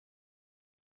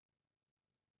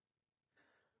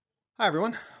Hi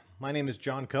everyone, my name is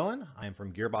John Cohen. I am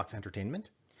from Gearbox Entertainment.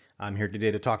 I'm here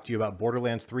today to talk to you about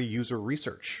Borderlands 3 user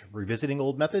research, revisiting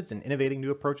old methods and innovating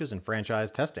new approaches in franchise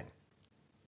testing.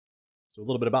 So a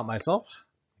little bit about myself.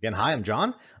 Again, hi, I'm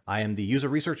John. I am the user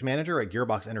research manager at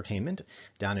Gearbox Entertainment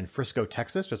down in Frisco,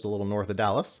 Texas, just a little north of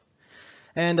Dallas.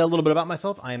 And a little bit about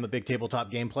myself, I am a big tabletop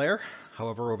game player.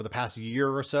 However, over the past year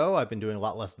or so, I've been doing a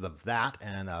lot less of that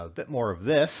and a bit more of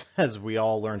this as we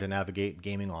all learn to navigate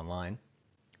gaming online.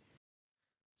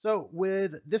 So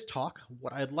with this talk,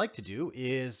 what I'd like to do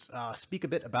is speak a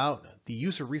bit about the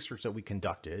user research that we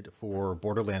conducted for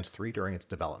Borderlands 3 during its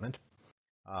development,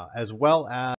 as well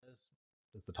as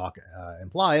the talk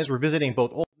implies, revisiting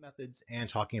both old methods and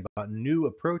talking about new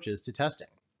approaches to testing.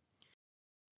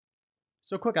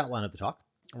 So a quick outline of the talk.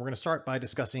 We're going to start by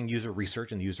discussing user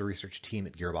research and the user research team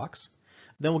at Gearbox.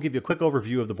 Then we'll give you a quick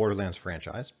overview of the Borderlands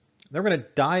franchise. Then we're going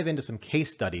to dive into some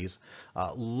case studies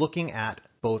looking at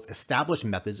both established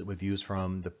methods that we've used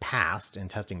from the past in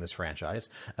testing this franchise,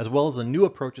 as well as the new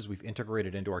approaches we've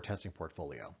integrated into our testing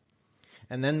portfolio.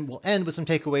 And then we'll end with some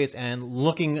takeaways and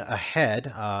looking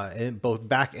ahead, both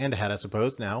back and ahead, I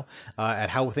suppose, now, at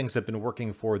how things have been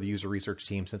working for the user research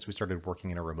team since we started working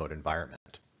in a remote environment.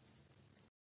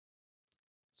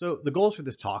 So the goals for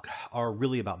this talk are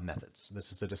really about methods.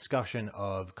 This is a discussion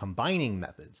of combining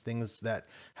methods, things that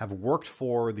have worked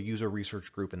for the user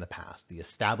research group in the past, the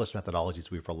established methodologies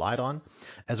we've relied on,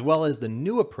 as well as the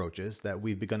new approaches that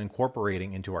we've begun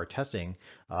incorporating into our testing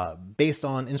based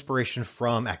on inspiration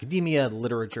from academia,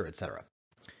 literature, etc.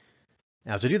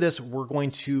 Now to do this, we're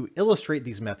going to illustrate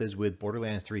these methods with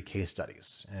Borderlands 3 case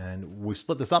studies. And we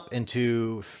split this up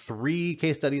into 3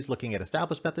 case studies looking at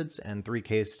established methods and 3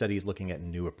 case studies looking at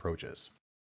new approaches.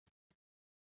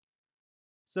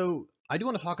 So I do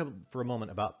want to talk for a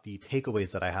moment about the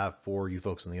takeaways that I have for you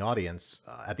folks in the audience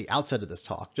at the outset of this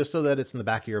talk, just so that it's in the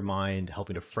back of your mind,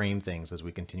 helping to frame things as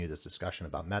we continue this discussion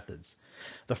about methods.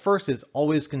 The first is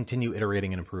always continue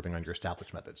iterating and improving on your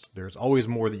established methods. There's always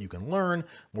more that you can learn,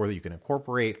 more that you can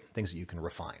incorporate, things that you can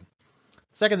refine.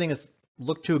 The second thing is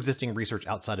look to existing research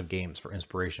outside of games for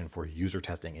inspiration for user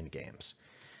testing in games.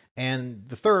 And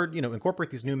the third, incorporate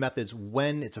these new methods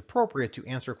when it's appropriate to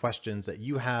answer questions that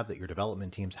you have, that your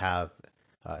development teams have,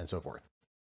 and so forth.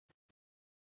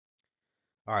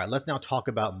 All right, let's now talk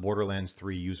about Borderlands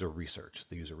 3 user research,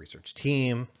 the user research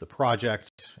team, the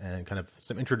project, and kind of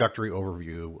some introductory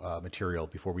overview material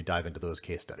before we dive into those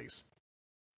case studies.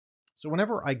 So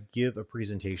whenever I give a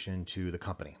presentation to the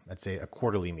company, let's say a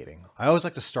quarterly meeting, I always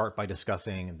like to start by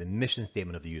discussing the mission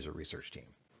statement of the user research team,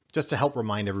 just to help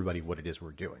remind everybody what it is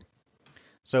we're doing.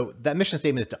 So that mission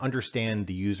statement is to understand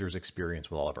the user's experience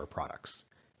with all of our products.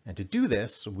 And to do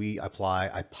this, we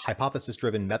apply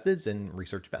hypothesis-driven methods and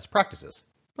research best practices,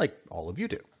 like all of you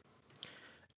do.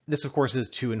 This, of course, is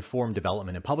to inform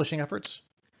development and publishing efforts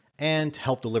and to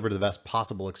help deliver the best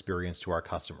possible experience to our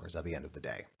customers at the end of the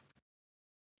day.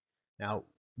 Now,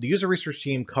 the user research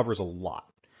team covers a lot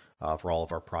for all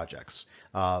of our projects.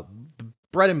 The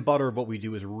bread and butter of what we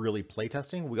do is really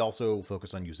playtesting. We also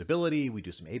focus on usability. We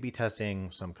do some A/B testing,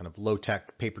 some kind of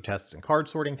low-tech paper tests and card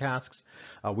sorting tasks.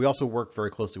 We also work very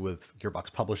closely with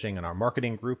Gearbox Publishing and our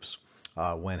marketing groups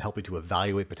when helping to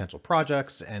evaluate potential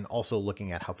projects and also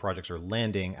looking at how projects are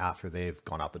landing after they've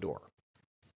gone out the door.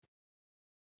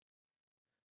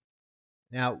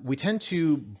 Now, we tend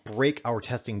to break our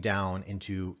testing down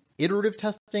into iterative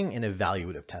testing and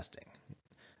evaluative testing.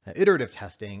 Now, iterative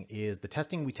testing is the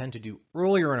testing we tend to do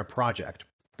earlier in a project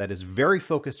that is very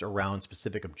focused around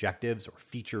specific objectives or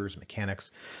features, mechanics.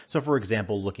 So for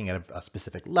example, looking at a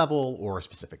specific level or a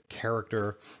specific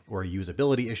character or a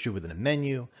usability issue within a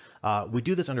menu. We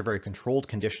do this under very controlled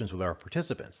conditions with our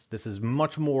participants. This is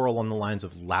much more along the lines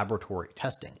of laboratory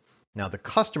testing. Now, the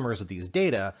customers of these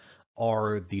data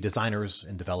are the designers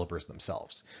and developers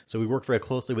themselves. So we work very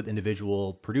closely with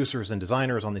individual producers and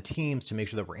designers on the teams to make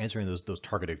sure that we're answering those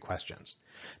targeted questions.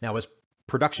 Now, as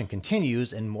production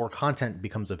continues and more content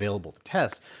becomes available to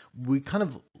test, we kind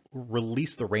of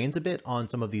release the reins a bit on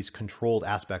some of these controlled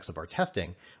aspects of our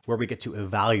testing, where we get to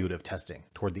evaluative testing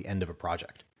toward the end of a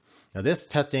project. Now, this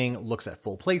testing looks at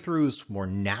full playthroughs, more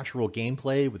natural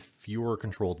gameplay with fewer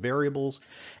controlled variables,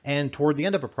 and toward the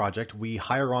end of a project, we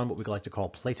hire on what we like to call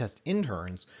playtest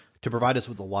interns to provide us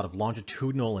with a lot of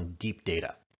longitudinal and deep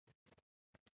data.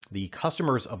 The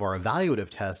customers of our evaluative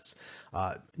tests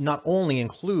not only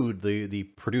include the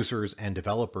producers and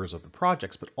developers of the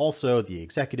projects, but also the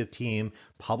executive team,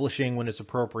 publishing when it's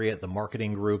appropriate, the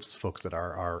marketing groups, folks that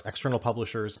are our external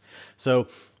publishers. So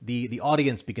the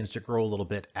audience begins to grow a little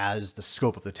bit as the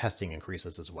scope of the testing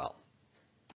increases as well.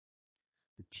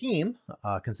 The team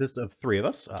consists of three of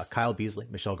us, Kyle Beasley,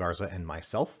 Michelle Garza, and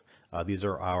myself. These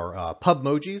are our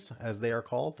pubmojis, as they are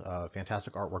called.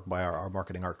 Fantastic artwork by our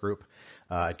marketing art group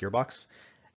at Gearbox.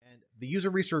 And the user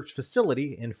research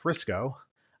facility in Frisco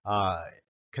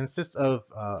consists of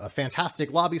a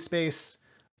fantastic lobby space,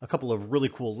 a couple of really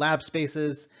cool lab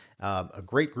spaces, a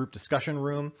great group discussion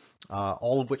room,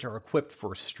 all of which are equipped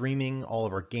for streaming all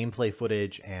of our gameplay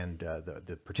footage and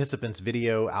the participants'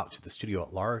 video out to the studio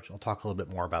at large. I'll talk a little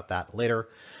bit more about that later.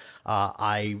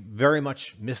 I very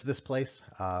much miss this place.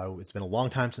 It's been a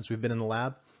long time since we've been in the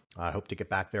lab. I hope to get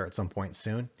back there at some point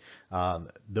soon.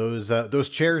 Those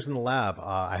chairs in the lab,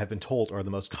 I have been told, are the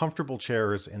most comfortable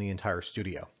chairs in the entire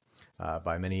studio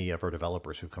by many of our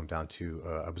developers who've come down to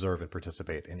observe and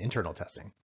participate in internal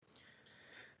testing.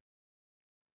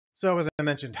 So as I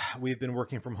mentioned, we've been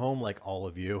working from home like all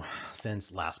of you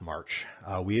since last March.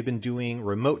 We have been doing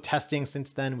remote testing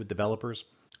since then with developers,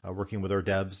 working with our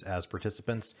devs as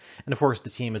participants. And of course, the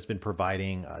team has been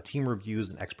providing team reviews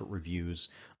and expert reviews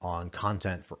on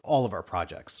content for all of our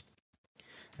projects.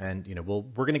 And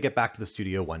we're going to get back to the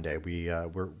studio one day.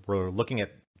 We're looking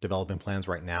at development plans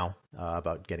right now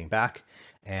about getting back.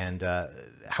 And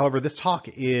however, this talk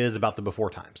is about the before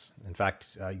times. In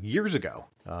fact, years ago,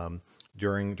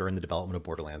 during the development of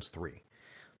Borderlands 3.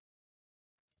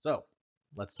 So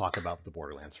let's talk about the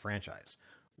Borderlands franchise.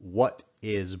 What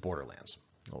is Borderlands?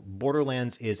 Well,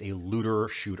 Borderlands is a looter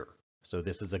shooter. So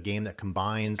this is a game that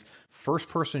combines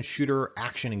first-person shooter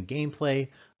action and gameplay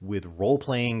with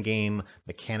role-playing game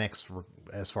mechanics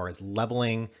as far as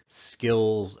leveling,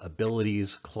 skills,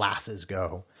 abilities, classes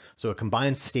go. So it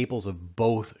combines staples of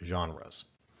both genres.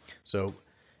 So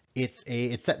it's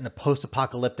set in a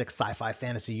post-apocalyptic sci-fi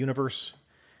fantasy universe.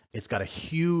 It's got a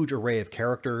huge array of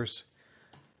characters.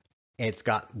 It's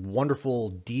got wonderful,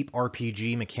 deep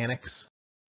RPG mechanics,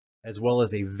 as well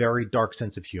as a very dark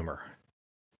sense of humor.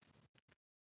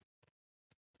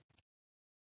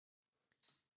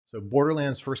 So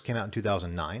Borderlands first came out in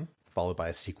 2009, followed by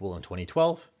a sequel in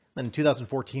 2012. Then in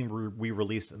 2014, we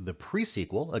released the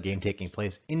pre-sequel, a game taking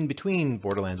place in between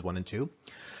Borderlands 1 and 2.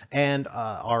 And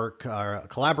our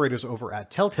collaborators over at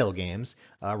Telltale Games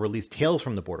released Tales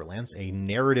from the Borderlands, a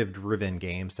narrative-driven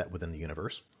game set within the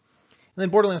universe. And then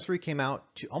Borderlands 3 came out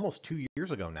almost 2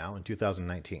 years ago now, in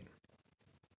 2019.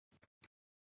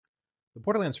 The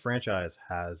Borderlands franchise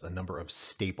has a number of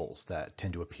staples that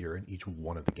tend to appear in each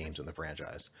one of the games in the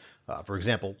franchise. For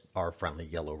example, our friendly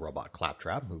yellow robot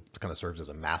Claptrap, who kind of serves as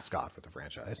a mascot for the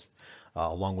franchise,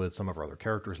 along with some of our other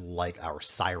characters like our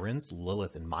sirens,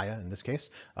 Lilith and Maya in this case.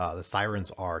 The sirens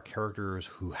are characters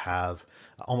who have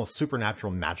almost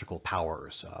supernatural magical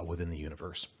powers within the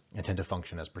universe and tend to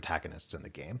function as protagonists in the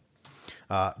game.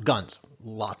 Guns,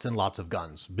 lots and lots of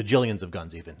guns, bajillions of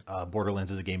guns even.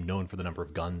 Borderlands is a game known for the number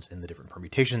of guns and the different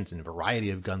permutations and variety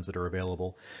of guns that are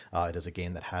available. It is a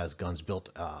game that has guns built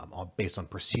based on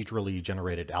procedurally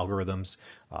generated algorithms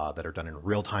that are done in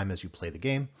real time as you play the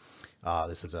game.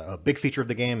 This is a big feature of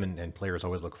the game, and players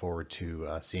always look forward to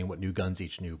seeing what new guns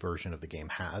each new version of the game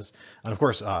has. And of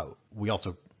course, we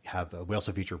also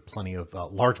feature plenty of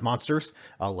large monsters,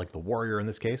 like the warrior in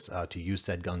this case, to use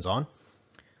said guns on.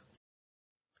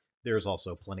 There's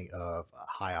also plenty of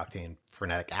high-octane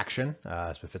frenetic action,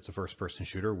 as befits a first-person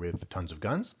shooter with tons of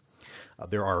guns.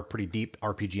 There are pretty deep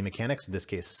RPG mechanics, in this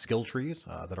case skill trees,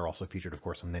 that are also featured, of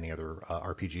course, in many other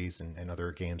RPGs and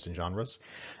other games and genres.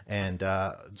 And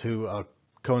to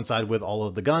coincide with all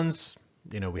of the guns,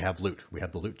 we have loot. We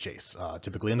have the loot chase,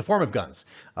 typically in the form of guns,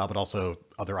 but also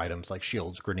other items like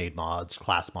shields, grenade mods,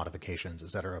 class modifications,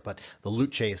 etc. But the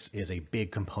loot chase is a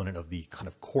big component of the kind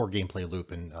of core gameplay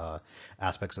loop and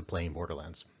aspects of playing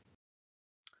Borderlands.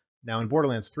 Now in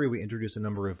Borderlands 3, we introduced a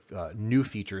number of new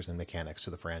features and mechanics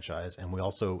to the franchise, and we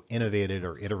also innovated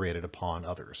or iterated upon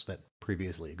others that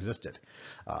previously existed.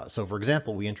 So for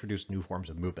example, we introduced new forms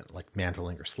of movement like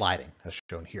mantling or sliding, as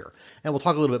shown here. And we'll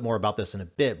talk a little bit more about this in a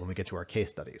bit when we get to our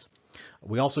case studies.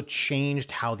 We also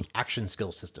changed how the action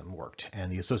skill system worked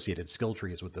and the associated skill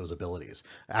trees with those abilities.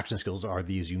 Action skills are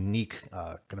these unique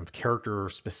kind of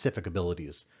character-specific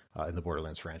abilities in the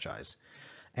Borderlands franchise.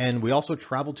 And we also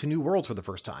traveled to new worlds for the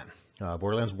first time.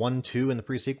 Borderlands 1, 2, and the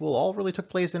pre-sequel all really took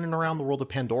place in and around the world of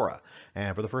Pandora.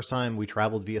 And for the first time, we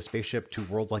traveled via spaceship to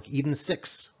worlds like Eden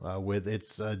 6 with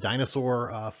its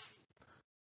dinosaur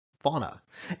fauna.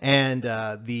 And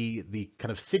the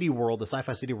kind of city world, the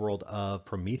sci-fi city world of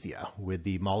Promethea with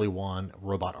the Maliwan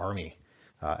robot army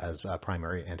as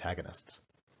primary antagonists.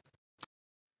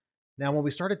 Now, when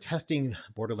we started testing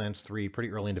Borderlands 3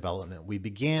 pretty early in development, we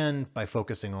began by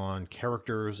focusing on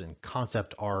characters and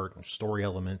concept art and story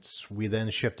elements. We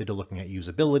then shifted to looking at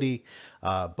usability,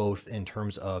 both in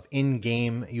terms of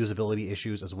in-game usability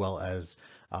issues as well as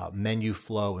menu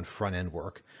flow and front-end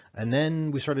work. And then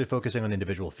we started focusing on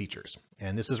individual features.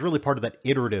 And this is really part of that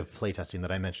iterative playtesting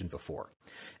that I mentioned before.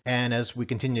 And as we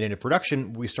continued into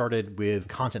production, we started with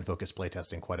content-focused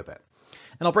playtesting quite a bit.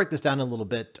 And I'll break this down a little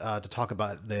bit to talk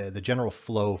about the general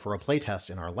flow for a playtest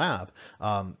in our lab.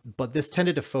 But this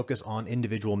tended to focus on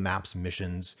individual maps,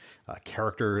 missions,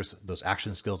 characters, those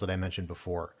action skills that I mentioned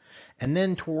before. And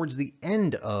then towards the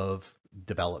end of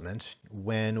development,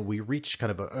 when we reached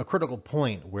kind of a critical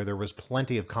point where there was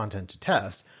plenty of content to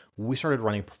test, we started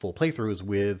running full playthroughs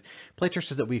with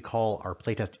playtesters that we call our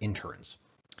playtest interns.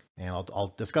 And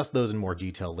I'll discuss those in more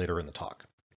detail later in the talk.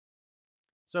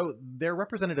 So there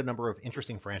represented a number of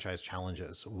interesting franchise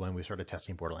challenges when we started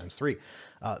testing Borderlands 3.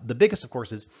 The biggest, of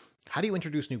course, is how do you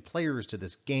introduce new players to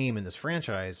this game and this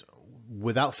franchise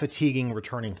without fatiguing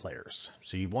returning players?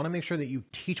 So you want to make sure that you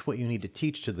teach what you need to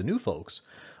teach to the new folks.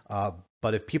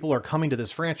 But if people are coming to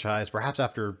this franchise, perhaps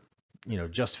after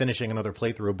just finishing another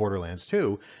playthrough of Borderlands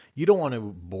 2, you don't want to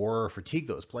bore or fatigue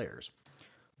those players.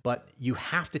 But you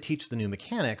have to teach the new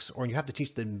mechanics, or you have to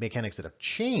teach the mechanics that have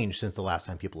changed since the last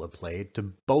time people have played to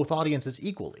both audiences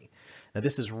equally. Now,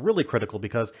 this is really critical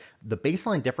because the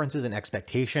baseline differences in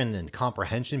expectation and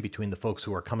comprehension between the folks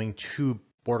who are coming to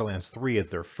Borderlands 3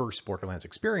 as their first Borderlands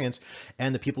experience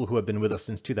and the people who have been with us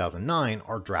since 2009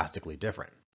 are drastically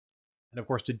different. And of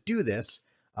course, to do this,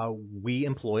 we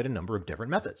employed a number of different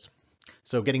methods.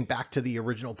 So getting back to the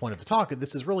original point of the talk,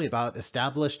 this is really about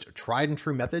established tried and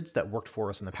true methods that worked for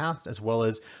us in the past, as well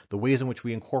as the ways in which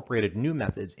we incorporated new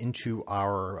methods into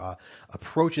our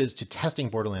approaches to testing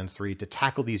Borderlands 3 to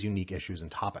tackle these unique issues and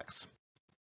topics.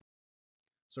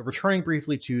 So returning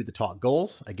briefly to the talk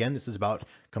goals, again, this is about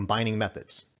combining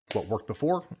methods, what worked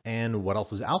before and what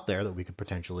else is out there that we could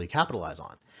potentially capitalize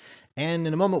on. And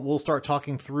in a moment, we'll start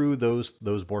talking through those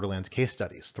Borderlands case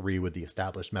studies, 3 with the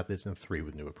established methods and 3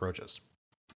 with new approaches.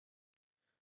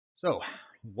 So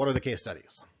what are the case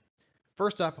studies?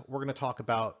 First up, we're going to talk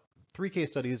about 3 case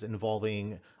studies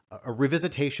involving a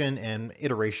revisitation and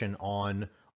iteration on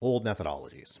old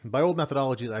methodologies. By old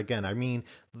methodologies, again, I mean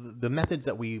the methods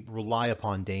that we rely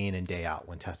upon day in and day out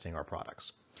when testing our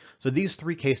products. So these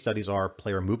 3 case studies are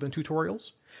player movement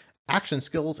tutorials, action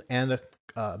skills, and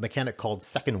a mechanic called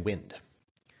second wind.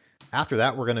 After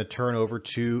that, we're going to turn over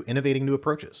to innovating new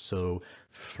approaches. So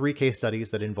 3 case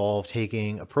studies that involve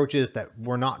taking approaches that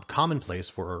were not commonplace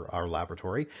for our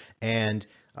laboratory and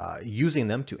using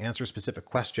them to answer specific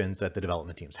questions that the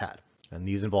development teams had. And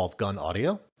these involve gun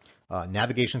audio,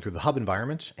 navigation through the hub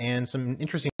environment, and some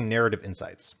interesting narrative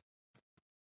insights.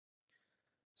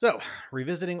 So,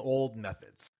 revisiting old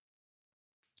methods.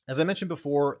 As I mentioned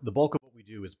before, the bulk of what we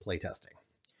do is playtesting.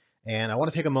 And I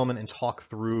want to take a moment and talk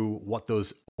through what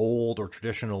those old or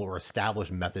traditional or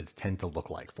established methods tend to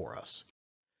look like for us.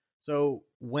 So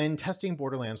when testing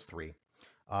Borderlands 3,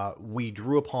 we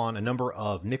drew upon a number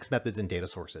of mixed methods and data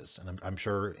sources. And I'm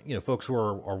sure folks who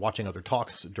are watching other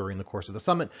talks during the course of the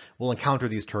summit will encounter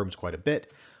these terms quite a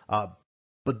bit.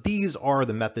 But these are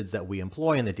the methods that we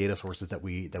employ and the data sources that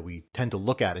we tend to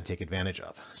look at and take advantage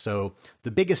of. So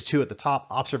the biggest 2 at the top,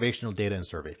 observational data and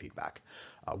survey feedback.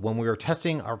 When we are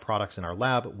testing our products in our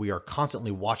lab, we are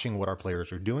constantly watching what our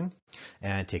players are doing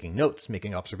and taking notes,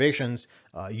 making observations,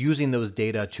 using those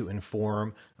data to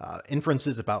inform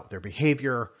inferences about their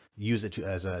behavior, use it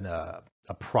as a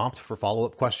prompt for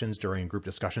follow-up questions during group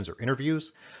discussions or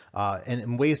interviews, and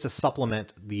in ways to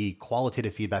supplement the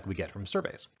qualitative feedback we get from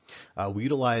surveys. We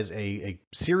utilize a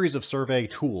series of survey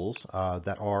tools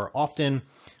that are often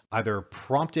either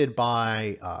prompted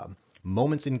by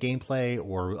moments in gameplay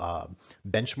or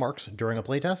benchmarks during a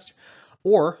playtest,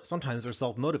 or sometimes they're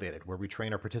self-motivated, where we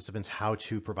train our participants how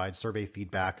to provide survey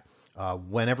feedback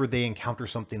whenever they encounter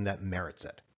something that merits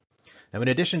it. Now, in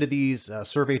addition to these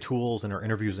survey tools and our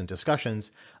interviews and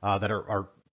discussions that are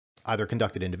either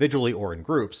conducted individually or in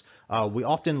groups, we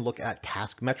often look at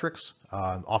task metrics,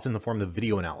 often in the form of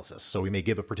video analysis. So we may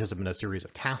give a participant a series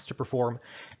of tasks to perform,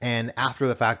 and after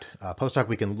the fact, post-hoc,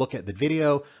 we can look at the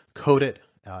video, code it,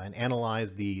 and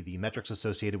analyze the metrics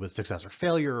associated with success or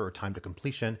failure or time to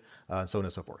completion, and so on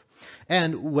and so forth.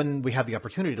 And when we have the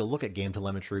opportunity to look at game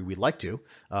telemetry, we like to,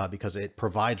 because it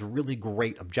provides really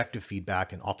great objective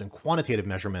feedback and often quantitative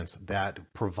measurements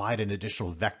that provide an additional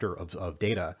vector of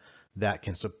data that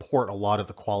can support a lot of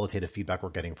the qualitative feedback we're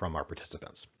getting from our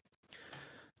participants.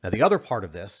 Now, the other part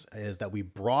of this is that we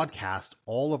broadcast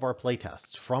all of our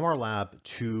playtests from our lab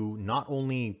to not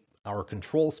only our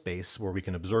control space where we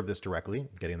can observe this directly,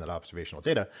 getting that observational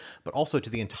data, but also to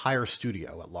the entire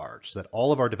studio at large, so that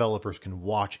all of our developers can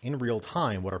watch in real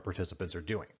time what our participants are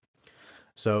doing.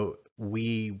 So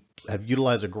we have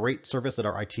utilized a great service that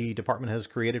our IT department has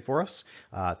created for us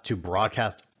to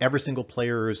broadcast every single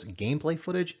player's gameplay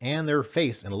footage and their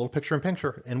face in a little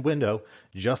picture-in-picture in window,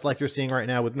 just like you're seeing right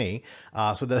now with me,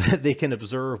 so that they can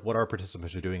observe what our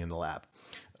participants are doing in the lab.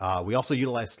 We also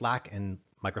utilize Slack and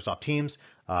Microsoft Teams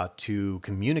to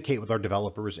communicate with our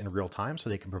developers in real time so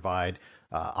they can provide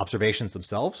observations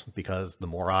themselves, because the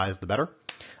more eyes, the better.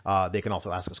 They can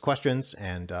also ask us questions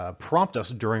and prompt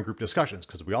us during group discussions,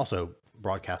 because we also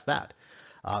broadcast that.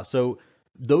 So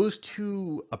those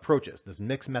two approaches, this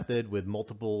mixed method with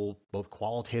multiple both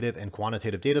qualitative and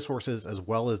quantitative data sources, as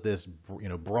well as this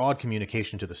broad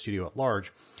communication to the studio at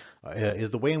large, is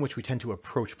the way in which we tend to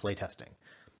approach playtesting.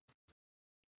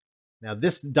 Now,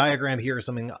 this diagram here is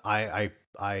something I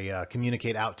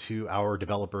communicate out to our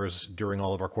developers during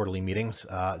all of our quarterly meetings.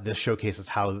 This showcases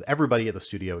how everybody at the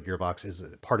studio at Gearbox is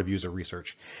part of user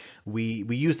research. We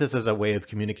use this as a way of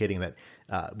communicating that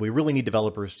we really need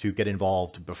developers to get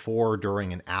involved before,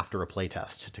 during, and after a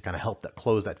playtest to kind of help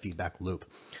close that feedback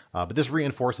loop. But this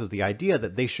reinforces the idea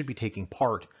that they should be taking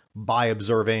part by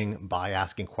observing, by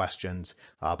asking questions,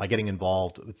 by getting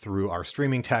involved through our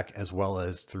streaming tech, as well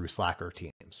as through Slack or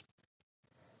Teams.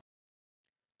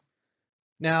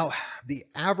 Now, the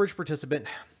average participant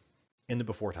in the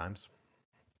before times,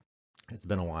 it's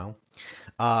been a while,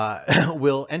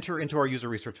 will enter into our user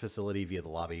research facility via the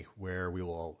lobby, where we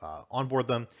will onboard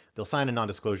them. They'll sign a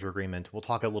non-disclosure agreement. We'll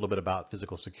talk a little bit about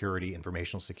physical security,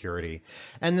 informational security,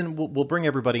 and then we'll bring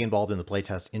everybody involved in the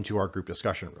playtest into our group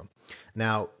discussion room.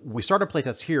 Now, we start a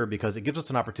playtest here because it gives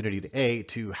us an opportunity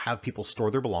to have people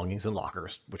store their belongings in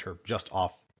lockers, which are just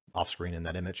off screen in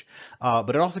that image. But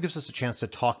it also gives us a chance to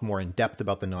talk more in depth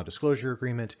about the non-disclosure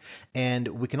agreement. And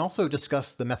we can also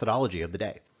discuss the methodology of the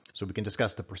day. So we can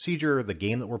discuss the procedure, the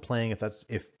game that we're playing,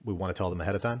 if we want to tell them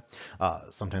ahead of time.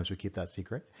 Sometimes we keep that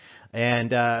secret.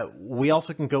 And we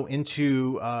also can go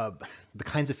into the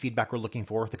kinds of feedback we're looking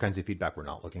for, the kinds of feedback we're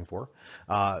not looking for,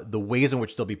 the ways in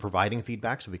which they'll be providing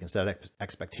feedback so we can set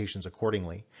expectations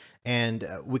accordingly. And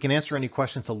we can answer any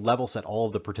questions to level set all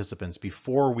of the participants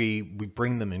before we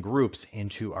bring them in groups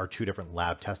into our two different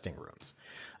lab testing rooms.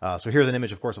 So here's an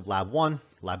image, of course, of Lab 1.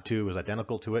 Lab 2 is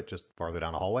identical to it, just farther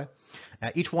down the hallway.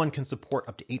 Each one can support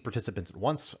up to 8 participants at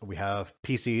once. We have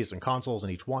PCs and consoles in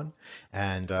each one,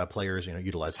 and players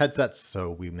utilize headsets,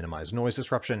 so we minimize noise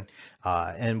disruption.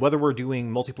 And whether we're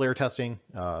doing multiplayer testing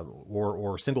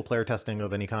or single player testing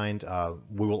of any kind,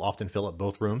 we will often fill up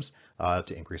both rooms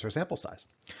to increase our sample size.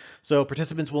 So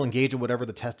participants will engage in whatever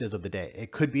the test is of the day.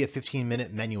 It could be a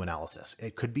 15-minute menu analysis.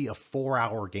 It could be a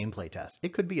 4-hour gameplay test.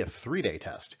 It could be a 3-day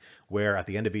test, where at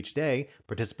the end of each day,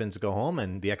 participants go home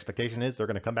and the expectation is they're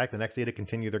going to come back the next day to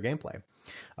continue their gameplay.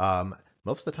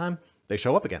 Most of the time, they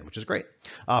show up again, which is great.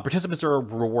 Participants are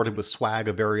rewarded with swag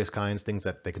of various kinds, things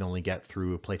that they can only get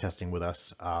through playtesting with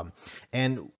us.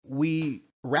 And we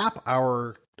wrap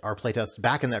our playtest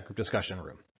back in that group discussion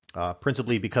room.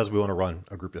 Principally because we want to run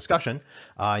a group discussion.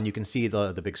 And you can see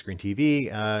the big screen TV.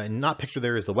 And not pictured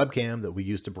there is the webcam that we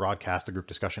use to broadcast the group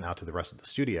discussion out to the rest of the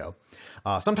studio.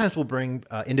 Sometimes we'll bring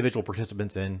individual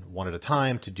participants in one at a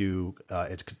time to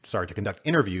conduct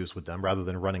interviews with them rather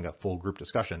than running a full group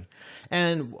discussion.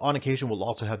 And on occasion, we'll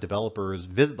also have developers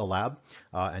visit the lab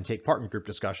and take part in group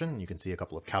discussion. You can see a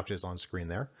couple of couches on screen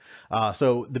there.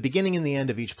 So the beginning and the end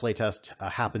of each playtest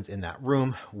happens in that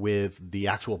room, with the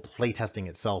actual playtesting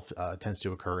itself tends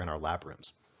to occur in our lab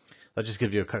rooms. That just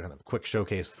gives you a kind of quick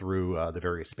showcase through the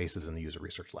various spaces in the user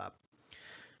research lab.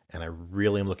 And I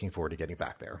really am looking forward to getting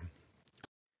back there.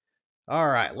 All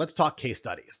right, let's talk case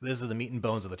studies. This is the meat and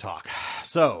bones of the talk.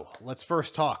 So let's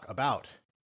first talk about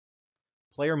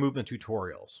player movement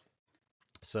tutorials.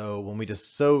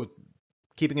 So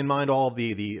keeping in mind all of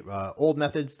the old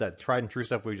methods, that tried and true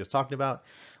stuff we just talked about,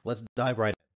 let's dive right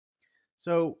in.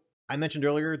 So I mentioned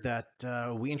earlier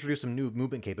that we introduced some new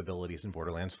movement capabilities in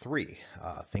Borderlands 3,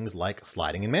 things like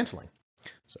sliding and mantling.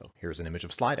 So here's an image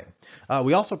of sliding.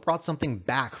 We also brought something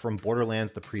back from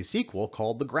Borderlands, the pre-sequel,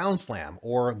 called the ground slam,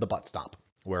 or the butt stomp,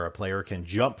 where a player can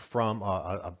jump from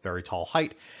a very tall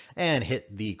height and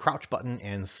hit the crouch button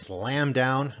and slam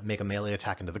down, make a melee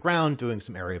attack into the ground, doing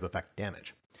some area of effect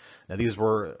damage. Now these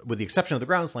were, with the exception of the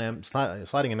ground slam,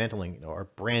 sliding and mantling are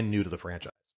brand new to the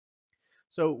franchise.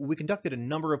 So we conducted a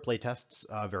number of playtests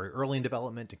very early in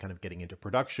development and kind of getting into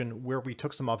production, where we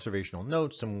took some observational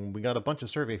notes, and we got a bunch of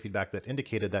survey feedback that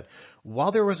indicated that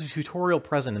while there was a tutorial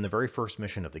present in the very first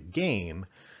mission of the game,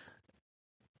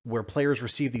 where players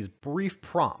receive these brief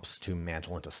prompts to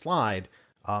mantle and to slide,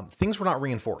 things were not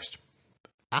reinforced.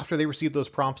 After they received those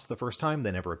prompts the first time,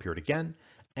 they never appeared again,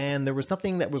 and there was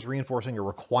nothing that was reinforcing or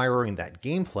requiring that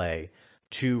gameplay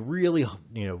to really,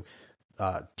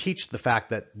 teach the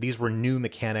fact that these were new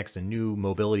mechanics and new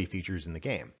mobility features in the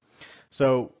game.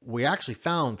 So we actually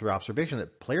found through observation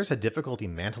that players had difficulty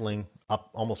mantling up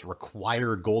almost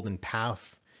required golden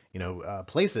path,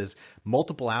 places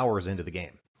multiple hours into the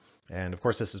game. And of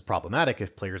course, this is problematic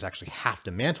if players actually have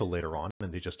to mantle later on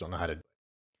and they just don't know how to.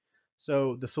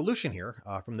 So the solution here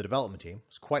from the development team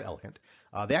was quite elegant.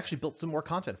 They actually built some more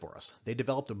content for us. They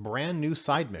developed a brand new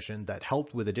side mission that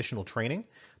helped with additional training,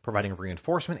 providing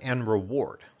reinforcement and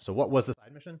reward. So what was the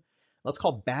side mission? Let's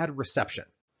call Bad Reception.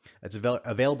 It's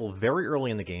available very early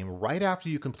in the game, right after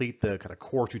you complete the kind of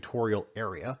core tutorial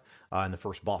area in the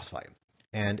first boss fight.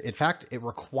 And in fact, it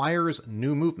requires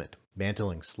new movement,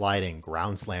 mantling, sliding,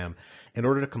 ground slam, in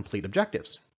order to complete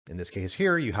objectives. In this case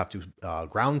here, you have to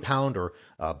ground pound or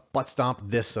butt stomp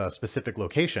this specific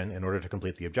location in order to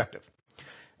complete the objective.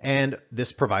 And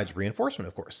this provides reinforcement,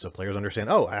 of course. So players understand,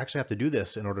 oh, I actually have to do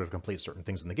this in order to complete certain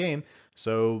things in the game,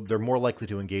 so they're more likely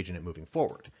to engage in it moving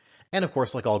forward. And of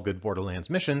course, like all good Borderlands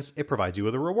missions, it provides you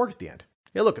with a reward at the end.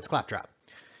 Hey, look, it's Claptrap.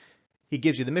 He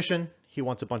gives you the mission, he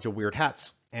wants a bunch of weird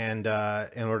hats, and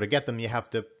in order to get them, you have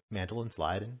to mantle and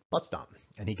slide and butt stomp.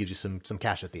 And he gives you some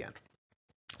cash at the end.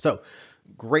 So,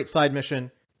 great side mission,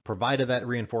 provided that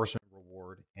reinforcement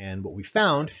reward, and what we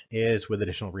found is with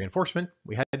additional reinforcement,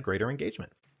 we had greater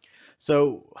engagement.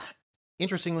 So,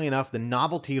 interestingly enough, the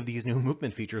novelty of these new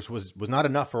movement features was not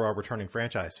enough for our returning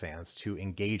franchise fans to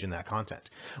engage in that content.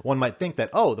 One might think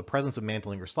that, oh, the presence of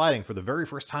mantling or sliding for the very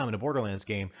first time in a Borderlands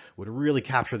game would really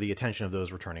capture the attention of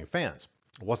those returning fans.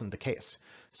 It wasn't the case.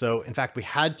 So, in fact, we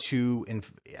had to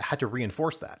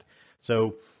reinforce that.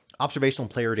 So, observational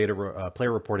player data,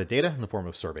 player-reported data in the form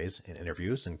of surveys and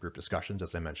interviews and group discussions,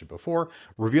 as I mentioned before,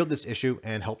 revealed this issue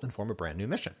and helped inform a brand new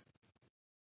mission.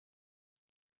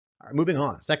 All right, moving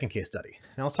on, second case study.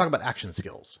 Now let's talk about action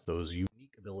skills, those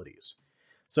unique abilities.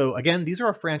 So again, these are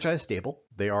a franchise stable.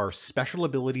 They are special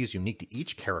abilities unique to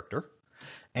each character,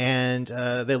 and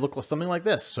they look something like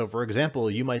this. So for example,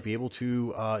 you might be able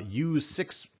to use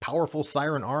 6 powerful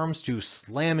siren arms to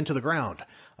slam into the ground,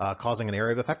 causing an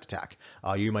area of effect attack.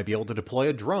 You might be able to deploy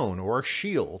a drone or a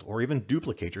shield, or even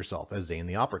duplicate yourself as Zane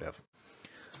the Operative.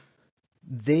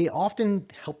 They often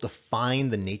help define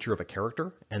the nature of a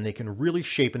character, and they can really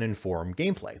shape and inform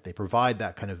gameplay. They provide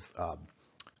that kind of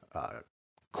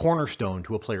cornerstone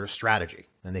to a player's strategy,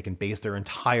 and they can base their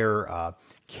entire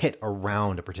kit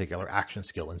around a particular action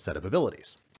skill and set of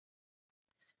abilities.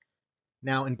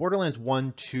 Now, in Borderlands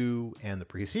 1, 2, and the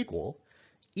pre-sequel,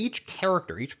 each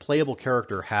playable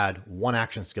character had one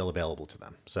action skill available to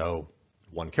them. So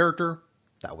one character,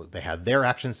 they had their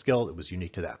action skill, it was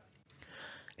unique to them.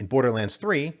 In Borderlands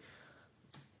 3,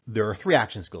 there are 3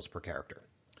 action skills per character.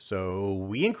 So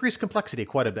we increased complexity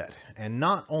quite a bit. And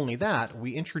not only that,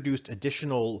 we introduced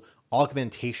additional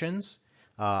augmentations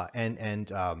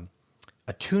and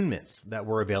attunements that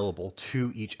were available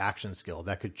to each action skill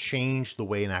that could change the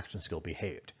way an action skill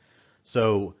behaved.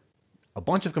 So a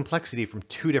bunch of complexity from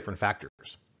 2 different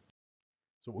factors.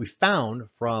 So what we found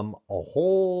from a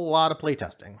whole lot of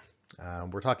playtesting,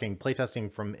 we're talking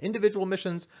playtesting from individual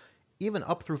missions even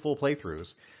up through full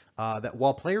playthroughs, that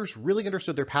while players really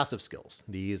understood their passive skills,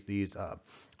 these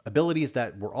abilities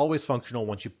that were always functional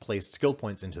once you placed skill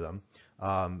points into them,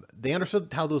 they understood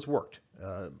how those worked,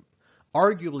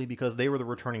 arguably because they were the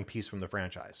returning piece from the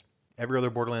franchise. Every other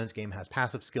Borderlands game has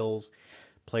passive skills.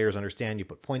 Players understand you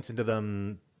put points into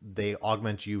them, they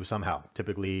augment you somehow.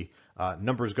 Typically,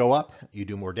 numbers go up, you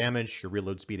do more damage, your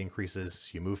reload speed increases,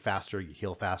 you move faster, you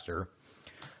heal faster.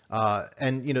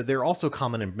 And they're also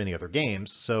common in many other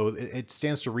games, so it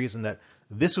stands to reason that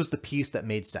this was the piece that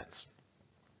made sense.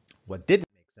 What didn't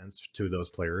make sense to those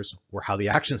players were how the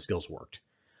action skills worked,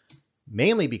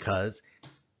 mainly because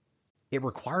it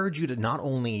required you to not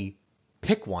only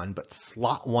pick one, but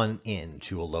slot one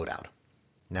into a loadout.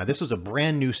 Now, this was a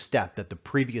brand new step that the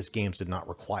previous games did not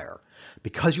require.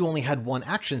 Because you only had one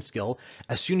action skill,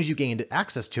 as soon as you gained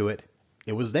access to it,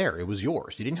 it was there, it was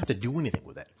yours. You didn't have to do anything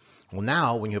with it. Well,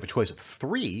 now, when you have a choice of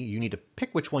 3, you need to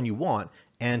pick which one you want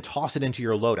and toss it into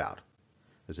your loadout.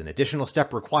 There's an additional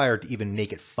step required to even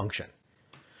make it function.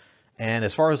 And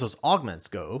as far as those augments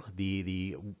go,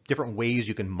 the different ways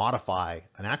you can modify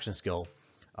an action skill,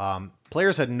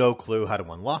 players had no clue how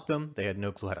to unlock them. They had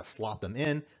no clue how to slot them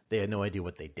in. They had no idea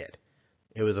what they did.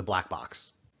 It was a black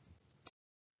box.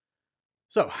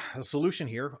 So the solution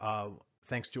here,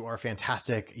 thanks to our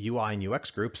fantastic UI and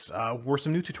UX groups, were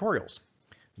some new tutorials.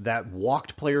 that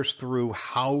walked players through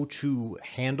how to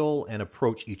handle and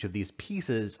approach each of these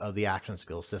pieces of the action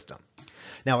skill system.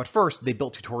 Now, at first, they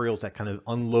built tutorials that kind of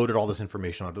unloaded all this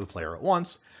information onto the player at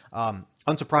once.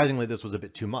 Unsurprisingly, this was a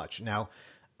bit too much. Now,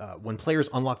 when players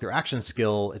unlock their action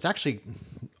skill, it's actually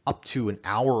up to an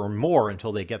hour or more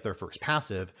until they get their first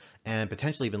passive, and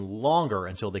potentially even longer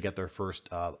until they get their first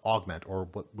augment, or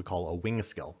what we call a wing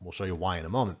skill. We'll show you why in a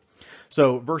moment.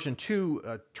 So version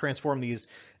 2 transformed these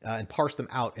and parsed them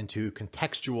out into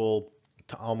contextual,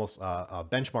 to almost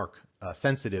benchmark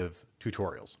sensitive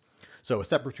tutorials. So a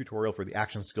separate tutorial for the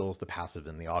action skills, the passive,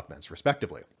 and the augments,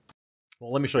 respectively.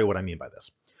 Well, let me show you what I mean by this.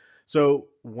 So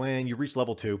when you reach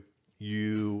level 2,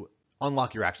 you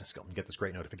unlock your action skill and get this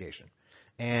great notification.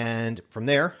 And from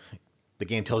there, the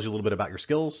game tells you a little bit about your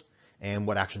skills and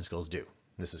what action skills do.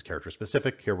 This is character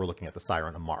specific. Here we're looking at the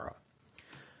Siren Amara.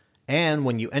 And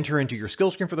when you enter into your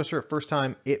skill screen for the first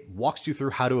time, it walks you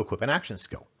through how to equip an action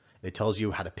skill. It tells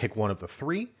you how to pick one of the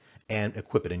 3 and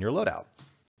equip it in your loadout.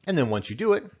 And then once you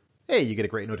do it, hey, you get a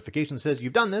great notification that says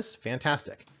you've done this,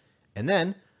 fantastic. And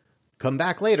then come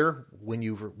back later when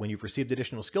you've received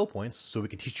additional skill points so we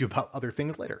can teach you about other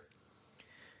things later.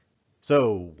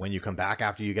 So when you come back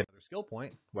after you get another skill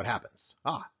point, what happens?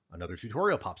 Another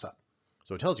tutorial pops up.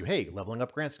 So it tells you, hey, leveling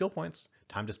up grants skill points,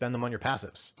 time to spend them on your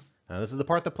passives. Now, this is the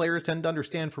part that players tend to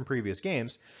understand from previous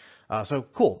games. So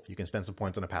cool, you can spend some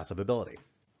points on a passive ability.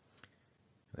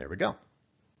 There we go.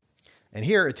 And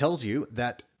here it tells you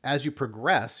that as you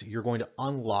progress, you're going to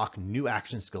unlock new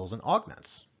action skills and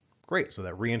augments. Great, so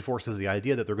that reinforces the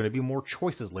idea that there are going to be more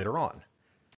choices later on.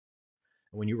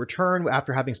 When you return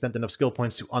after having spent enough skill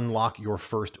points to unlock your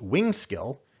first wing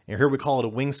skill, and here we call it a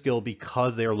wing skill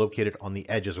because they are located on the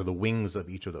edges or the wings of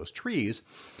each of those trees.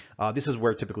 This is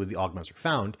where typically the augments are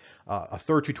found. A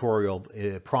third tutorial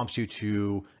prompts you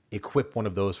to equip one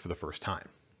of those for the first time.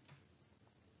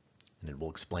 And it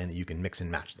will explain that you can mix and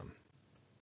match them.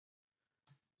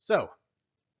 So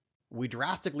we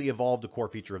drastically evolved the core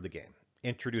feature of the game,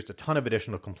 introduced a ton of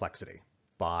additional complexity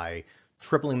by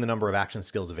tripling the number of action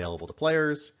skills available to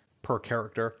players per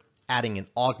character, adding in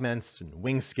augments and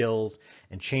wing skills,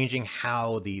 and changing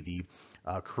how the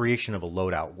creation of a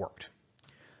loadout worked.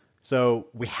 So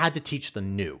we had to teach the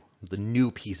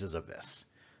new pieces of this.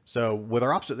 So with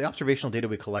the observational data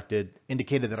we collected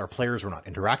indicated that our players were not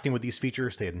interacting with these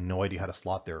features. They had no idea how to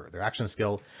slot their action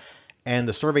skill. And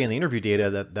the survey and the interview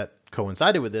data that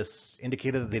coincided with this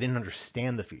indicated that they didn't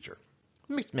understand the feature.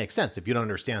 It makes sense. If you don't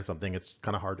understand something, it's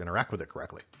kind of hard to interact with it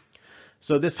correctly.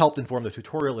 So this helped inform the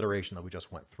tutorial iteration that we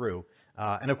just went through.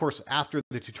 And of course, after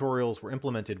the tutorials were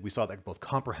implemented, we saw that both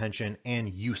comprehension and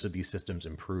use of these systems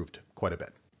improved quite a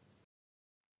bit.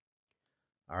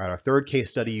 All right, our third case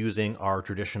study using our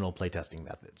traditional playtesting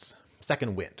methods.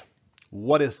 Second Wind.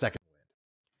 What is Second Wind?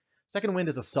 Second Wind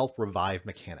is a self-revive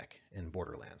mechanic in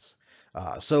Borderlands.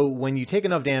 So when you take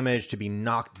enough damage to be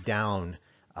knocked down,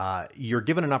 you're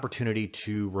given an opportunity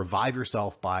to revive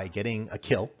yourself by getting a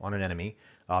kill on an enemy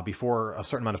before a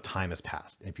certain amount of time has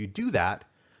passed. And if you do that,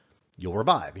 you'll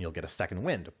revive and you'll get a second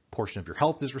wind. A portion of your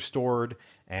health is restored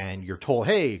and you're told,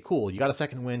 hey, cool, you got a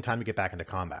second wind, time to get back into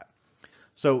combat.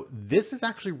 So this is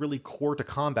actually really core to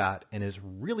combat and is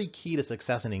really key to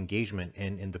success and engagement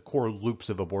in the core loops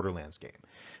of a Borderlands game.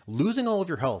 Losing all of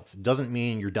your health doesn't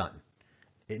mean you're done.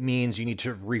 It means you need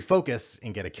to refocus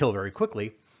and get a kill very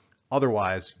quickly.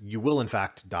 Otherwise, you will in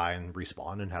fact die and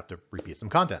respawn and have to repeat some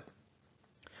content.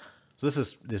 So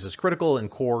this is critical and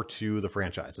core to the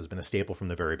franchise. It's been a staple from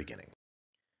the very beginning.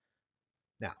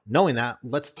 Now, knowing that,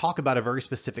 let's talk about a very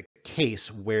specific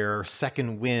case where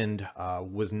Second Wind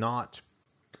was not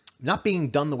being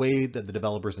done the way that the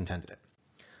developers intended it.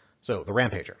 So the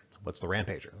Rampager. What's the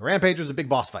Rampager? The Rampager is a big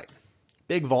boss fight,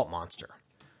 big vault monster.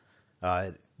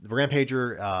 The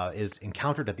Rampager is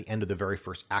encountered at the end of the very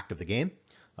first act of the game.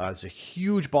 It's a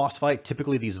huge boss fight.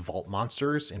 Typically, these vault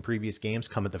monsters in previous games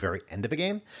come at the very end of a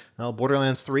game.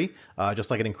 Borderlands 3,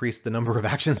 just like it increased the number of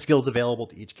action skills available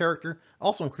to each character,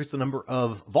 also increased the number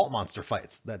of vault monster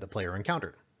fights that the player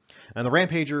encountered. And the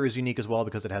Rampager is unique as well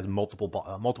because it has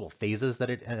multiple phases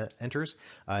that it enters,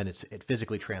 and it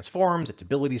physically transforms, its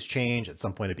abilities change, at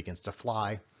some point it begins to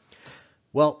fly.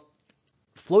 Well,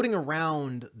 floating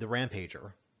around the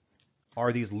Rampager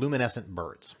are these luminescent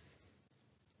birds.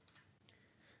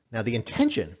 Now, the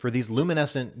intention for these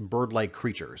luminescent bird-like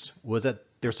creatures was that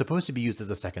they're supposed to be used as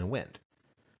a second wind,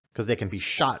 because they can be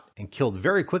shot and killed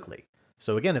very quickly.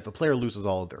 So again, if a player loses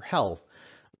all of their health,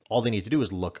 all they need to do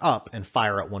is look up and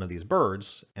fire at one of these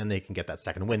birds, and they can get that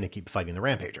second wind and keep fighting the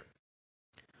Rampager.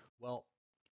 Well,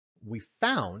 we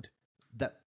found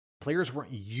that players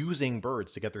weren't using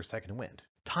birds to get their second wind.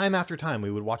 time after time,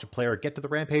 we would watch a player get to the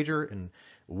Rampager and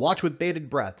watch with bated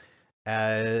breath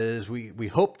as we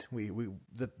hoped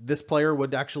that this player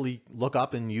would actually look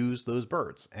up and use those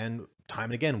birds. And time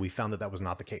and again, we found that that was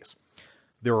not the case.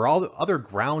 There were all other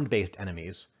ground-based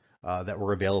enemies that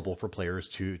were available for players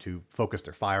to focus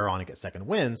their fire on and get second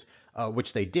wins,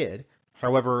 which they did.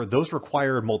 However, those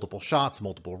required multiple shots,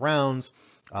 multiple rounds,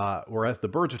 whereas the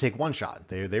birds would take one shot.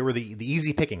 They were the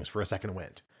easy pickings for a second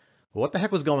wind. What the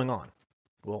heck was going on?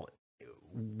 Well,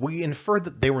 we inferred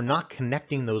that they were not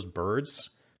connecting those birds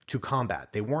to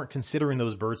combat. They weren't considering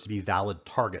those birds to be valid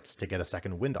targets to get a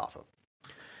second wind off of.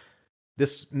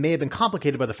 This may have been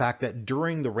complicated by the fact that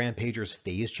during the Rampager's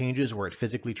phase changes, where it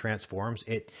physically transforms,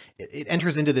 it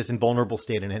enters into this invulnerable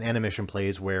state in an animation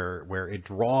plays where it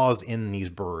draws in these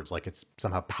birds like it's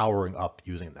somehow powering up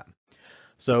using them.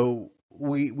 So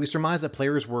we surmise that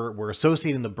players were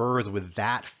associating the birds with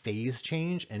that phase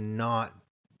change and not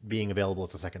being available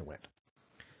as a second wind.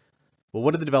 Well,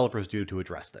 what did the developers do to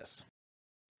address this?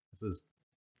 This is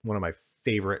one of my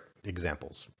favorite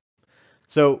examples.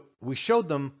 So we showed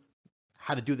them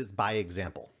how to do this by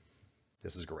example.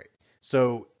 This is great.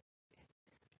 So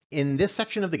in this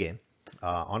section of the game,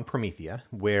 on Promethea,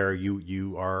 where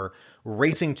you are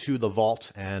racing to the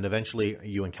vault and eventually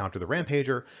you encounter the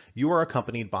Rampager, you are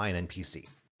accompanied by an NPC,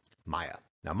 Maya.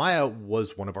 Now, Maya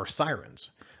was one of our sirens.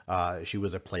 She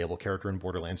was a playable character in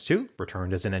Borderlands 2,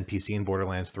 returned as an NPC in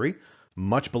Borderlands 3,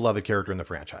 much beloved character in the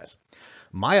franchise.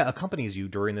 Maya accompanies you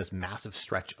during this massive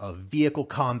stretch of vehicle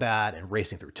combat and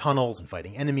racing through tunnels and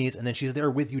fighting enemies, and then she's there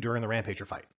with you during the Rampager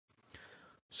fight.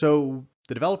 So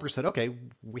the developers said, okay,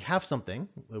 we have something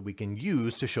that we can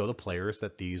use to show the players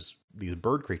that these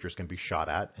bird creatures can be shot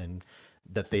at and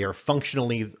that they are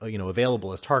functionally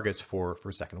available as targets for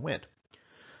second wind.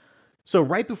 So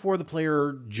right before the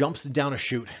player jumps down a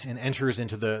chute and enters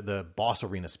into the boss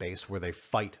arena space where they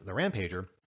fight the Rampager,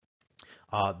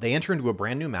 they enter into a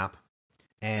brand new map,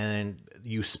 and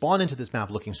you spawn into this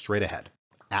map looking straight ahead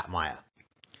at Maya.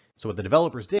 So what the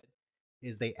developers did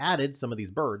is they added some of these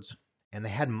birds, and they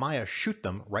had Maya shoot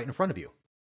them right in front of you.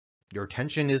 Your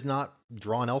attention is not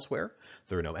drawn elsewhere.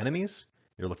 There are no enemies.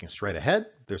 You're looking straight ahead.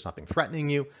 There's nothing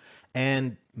threatening you.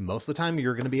 And most of the time,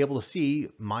 you're going to be able to see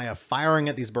Maya firing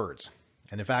at these birds.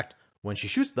 And in fact, when she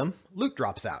shoots them, loot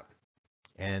drops out.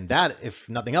 And that, if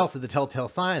nothing else, is the telltale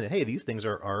sign that, hey, these things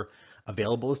are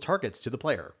available as targets to the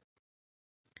player.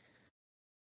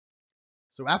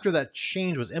 So after that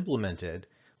change was implemented,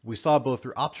 we saw both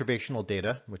through observational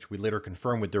data, which we later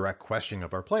confirmed with direct questioning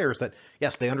of our players, that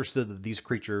yes, they understood that these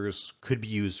creatures could be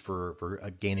used for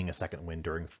gaining a second win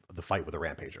during the fight with a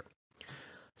Rampager.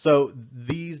 So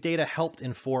these data helped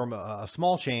inform a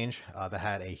small change that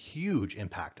had a huge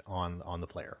impact on the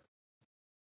player.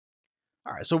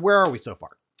 All right, so where are we so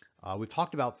far? We've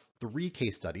talked about 3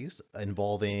 case studies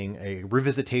involving a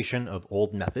revisitation of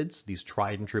old methods, these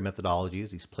tried and true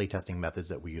methodologies, these playtesting methods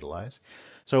that we utilize.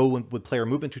 So with player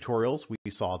movement tutorials,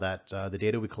 we saw that the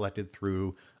data we collected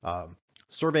through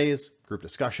surveys, group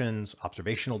discussions,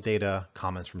 observational data,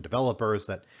 comments from developers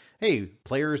that, hey,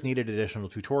 players needed additional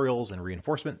tutorials and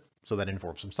reinforcement, so that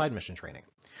informed some side mission training.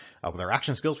 With our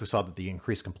action skills, we saw that the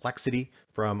increased complexity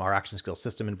from our action skills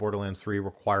system in Borderlands 3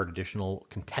 required additional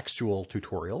contextual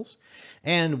tutorials.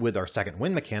 And with our second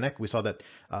win mechanic, we saw that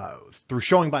through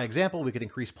showing by example, we could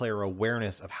increase player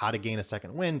awareness of how to gain a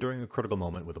second win during a critical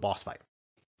moment with a boss fight.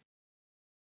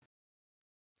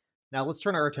 Now let's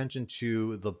turn our attention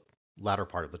to the latter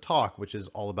part of the talk, which is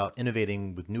all about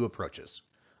innovating with new approaches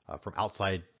from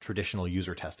outside traditional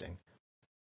user testing.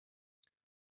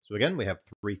 So again, we have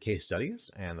 3 case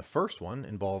studies, and the first one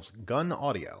involves gun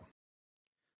audio.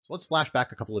 So let's flash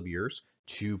back a couple of years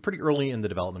to pretty early in the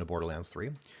development of Borderlands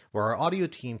 3, where our audio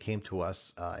team came to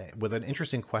us with an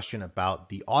interesting question about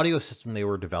the audio system they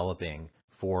were developing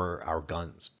for our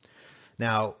guns.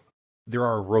 Now, there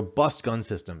are robust gun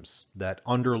systems that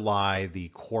underlie the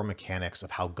core mechanics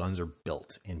of how guns are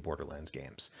built in Borderlands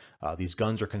games. These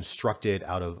guns are constructed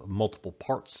out of multiple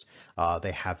parts.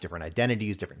 They have different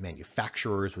identities, different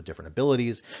manufacturers with different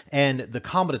abilities, and the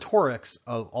combinatorics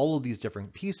of all of these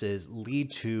different pieces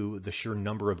lead to the sheer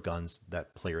number of guns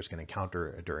that players can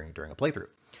encounter during a playthrough.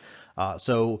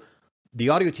 So the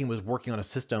audio team was working on a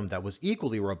system that was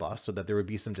equally robust so that there would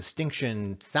be some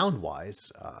distinction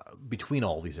sound-wise between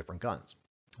all these different guns.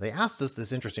 They asked us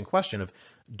this interesting question of,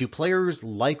 do players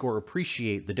like or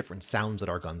appreciate the different sounds that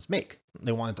our guns make?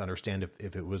 They wanted to understand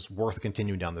if it was worth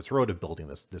continuing down this road of building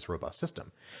this robust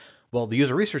system. Well, the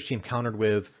user research team countered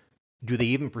with, do they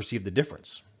even perceive the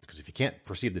difference? Because if you can't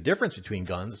perceive the difference between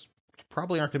guns, you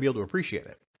probably aren't going to be able to appreciate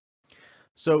it.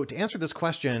 So to answer this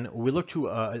question, we looked to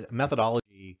a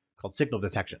methodology called signal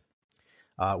detection.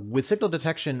 With signal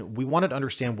detection, we wanted to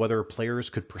understand whether players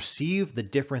could perceive the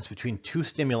difference between two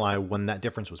stimuli when that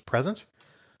difference was present,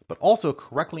 but also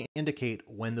correctly indicate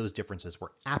when those differences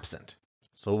were absent.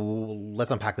 So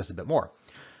let's unpack this a bit more.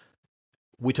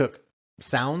 We took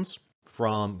sounds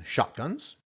from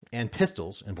shotguns and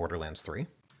pistols in Borderlands 3,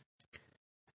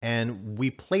 and we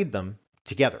played them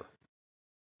together.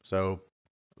 So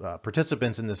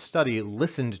participants in this study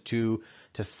listened to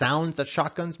sounds that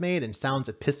shotguns made and sounds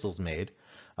that pistols made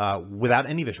without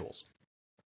any visuals.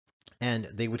 And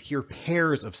they would hear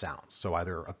pairs of sounds, so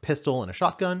either a pistol and a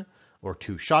shotgun, or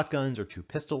two shotguns or two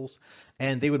pistols,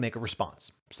 and they would make a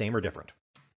response, same or different.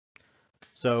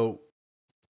 So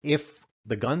if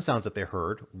the gun sounds that they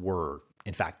heard were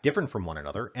in fact different from one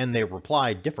another, and they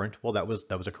replied different, well, that was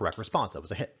a correct response, that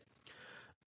was a hit.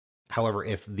 However,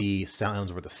 if the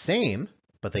sounds were the same,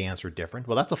 but they answered different,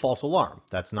 well, that's a false alarm.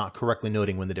 That's not correctly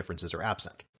noting when the differences are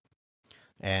absent.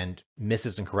 And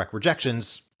misses and correct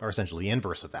rejections are essentially the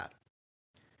inverse of that.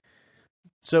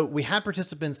 So we had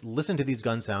participants listen to these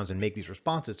gun sounds and make these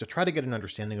responses to try to get an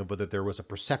understanding of whether there was a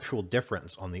perceptual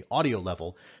difference on the audio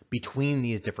level between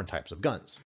these different types of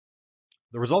guns.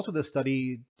 The results of this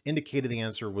study indicated the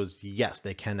answer was yes,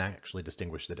 they can actually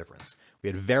distinguish the difference. We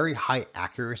had very high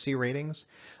accuracy ratings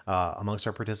amongst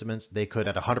our participants. They could,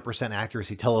 at 100%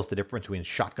 accuracy, tell us the difference between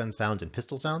shotgun sounds and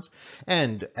pistol sounds,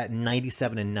 and at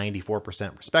 97 and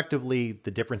 94% respectively,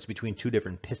 the difference between two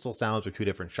different pistol sounds or two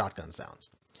different shotgun sounds.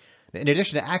 In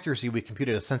addition to accuracy, we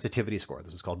computed a sensitivity score.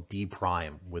 This is called D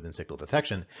prime within signal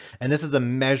detection. And this is a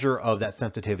measure of that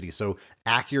sensitivity. So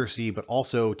accuracy, but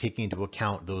also taking into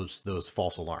account those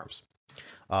false alarms.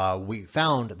 We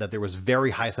found that there was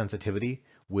very high sensitivity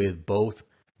with both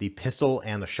the pistol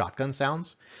and the shotgun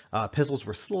sounds. Pistols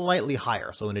were slightly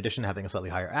higher. So in addition to having a slightly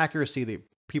higher accuracy, the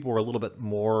people were a little bit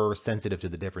more sensitive to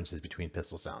the differences between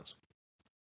pistol sounds.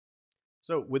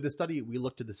 So with this study, we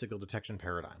looked at the signal detection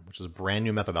paradigm, which is a brand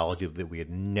new methodology that we had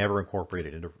never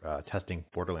incorporated into testing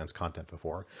Borderlands content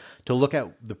before, to look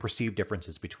at the perceived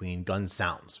differences between gun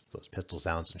sounds, those pistol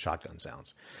sounds and shotgun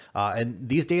sounds. And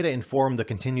these data informed the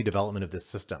continued development of this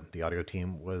system. The audio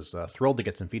team was thrilled to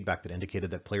get some feedback that indicated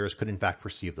that players could in fact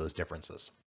perceive those differences.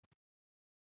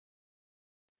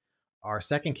 Our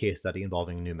second case study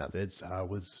involving new methods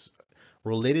was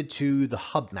related to the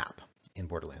hub map in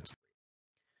Borderlands.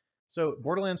 So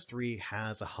Borderlands 3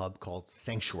 has a hub called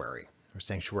Sanctuary, or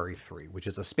Sanctuary 3, which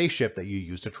is a spaceship that you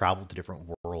use to travel to different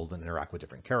worlds and interact with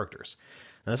different characters.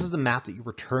 And this is the map that you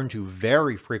return to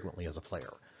very frequently as a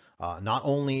player. Not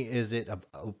only is it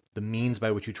the means by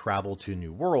which you travel to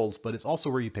new worlds, but it's also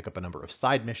where you pick up a number of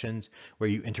side missions, where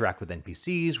you interact with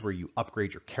NPCs, where you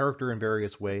upgrade your character in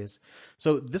various ways.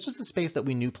 So this was a space that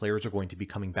we knew players are going to be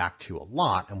coming back to a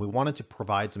lot, and we wanted to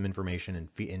provide some information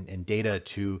and data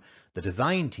to the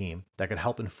design team that could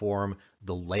help inform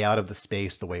the layout of the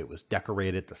space, the way it was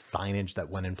decorated, the signage that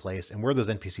went in place, and where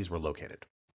those NPCs were located.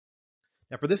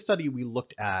 Now, for this study, we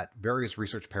looked at various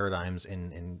research paradigms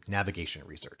in navigation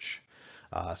research,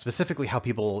 specifically how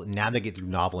people navigate through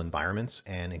novel environments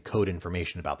and encode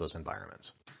information about those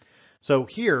environments. So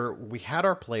here, we had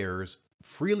our players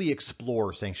freely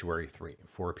explore Sanctuary 3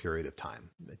 for a period of time,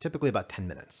 typically about 10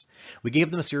 minutes. We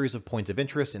gave them a series of points of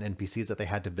interest and NPCs that they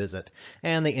had to visit,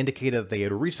 and they indicated that they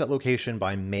had reached that location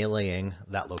by meleeing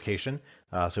that location,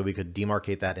 so we could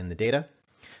demarcate that in the data.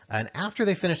 And after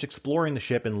they finished exploring the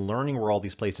ship and learning where all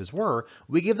these places were,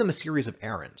 we gave them a series of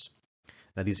errands.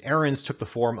 Now, these errands took the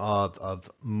form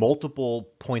of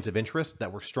multiple points of interest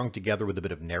that were strung together with a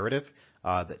bit of narrative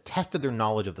that tested their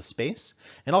knowledge of the space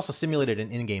and also simulated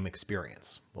an in-game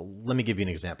experience. Well, let me give you an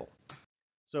example.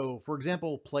 So, for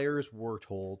example, players were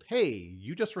told, hey,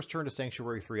 you just returned to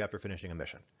Sanctuary 3 after finishing a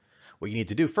mission. What you need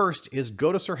to do first is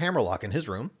go to Sir Hammerlock in his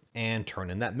room and turn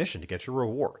in that mission to get your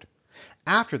reward.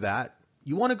 After that,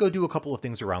 you want to go do a couple of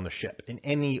things around the ship in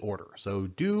any order. So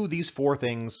do these 4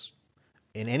 things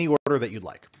in any order that you'd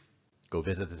like. Go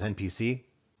visit this NPC,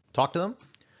 talk to them.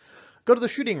 Go to the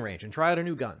shooting range and try out a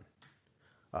new gun.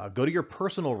 Go to your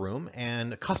personal room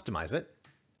and customize it.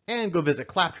 And go visit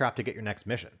Claptrap to get your next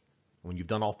mission. When you've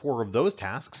done all 4 of those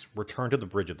tasks, return to the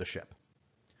bridge of the ship.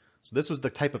 So this was the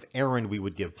type of errand we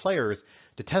would give players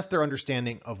to test their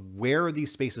understanding of where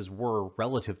these spaces were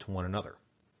relative to one another.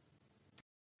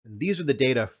 And these are the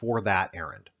data for that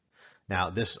errand.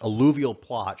 Now, this alluvial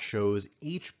plot shows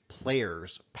each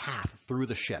player's path through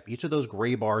the ship. Each of those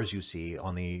gray bars you see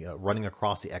on the running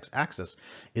across the x-axis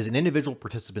is an individual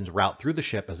participant's route through the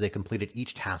ship as they completed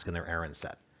each task in their errand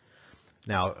set.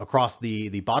 Now, across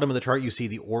the bottom of the chart, you see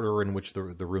the order in which the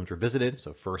rooms were visited.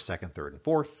 So 1st, 2nd, 3rd, and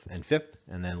 4th, and 5th,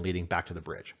 and then leading back to the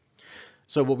bridge.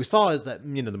 So what we saw is that,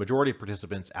 the majority of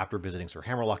participants, after visiting Sir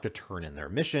Hammerlock to turn in their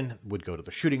mission, would go to the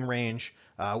shooting range.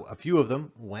 A few of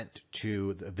them went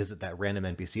to visit that random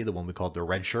NPC, the one we called the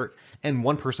red shirt, and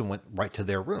one person went right to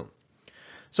their room.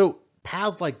 So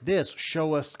paths like this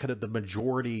show us kind of the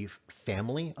majority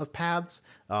family of paths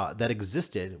that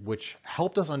existed, which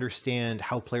helped us understand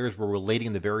how players were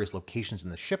relating the various locations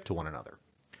in the ship to one another.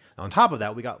 On top of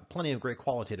that, we got plenty of great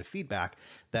qualitative feedback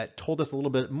that told us a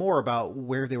little bit more about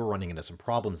where they were running into some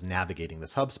problems navigating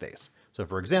this hub space. So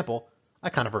for example, I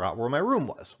kind of forgot where my room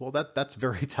was. Well, that's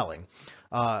very telling.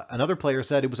 Another player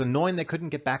said it was annoying they couldn't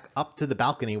get back up to the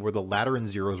balcony where the ladder in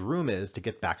Zero's room is to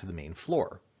get back to the main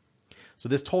floor. So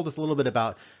this told us a little bit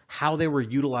about how they were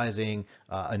utilizing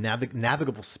a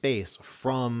navigable space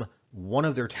from one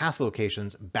of their task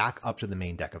locations back up to the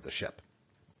main deck of the ship.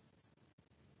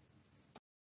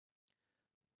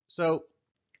 So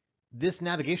this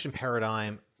navigation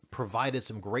paradigm provided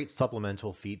some great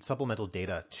supplemental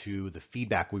data to the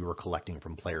feedback we were collecting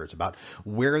from players about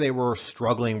where they were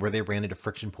struggling, where they ran into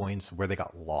friction points, where they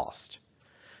got lost.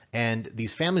 And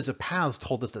these families of paths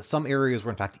told us that some areas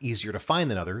were in fact easier to find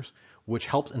than others, which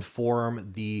helped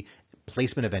inform the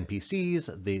placement of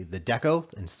NPCs, the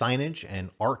deco and signage and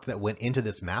art that went into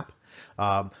this map.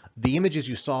 The images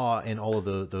you saw in all of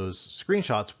those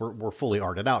screenshots were fully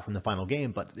arted out from the final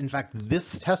game, but in fact,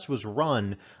 this test was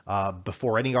run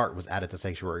before any art was added to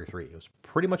Sanctuary 3. It was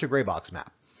pretty much a gray box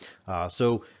map.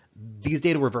 So these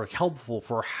data were very helpful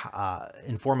for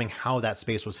informing how that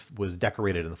space was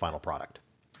decorated in the final product.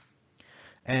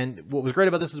 And what was great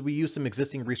about this is we used some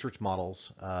existing research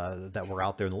models that were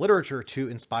out there in the literature to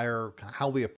inspire how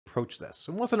we approach this.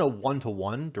 It wasn't a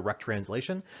one-to-one direct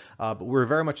translation, but we were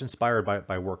very much inspired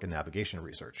by work in navigation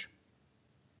research.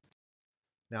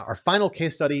 Now, our final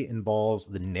case study involves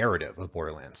the narrative of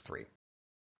Borderlands 3.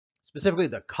 Specifically,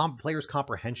 the player's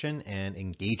comprehension and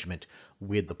engagement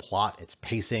with the plot, its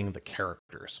pacing, the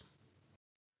characters.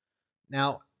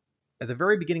 Now, at the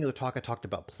very beginning of the talk, I talked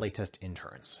about playtest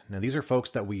interns. Now, these are folks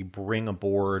that we bring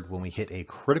aboard when we hit a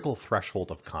critical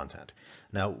threshold of content.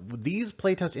 Now, these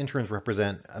playtest interns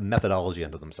represent a methodology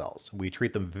unto themselves. We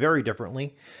treat them very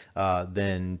differently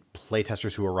than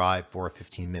playtesters who arrive for a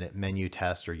 15-minute menu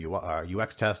test or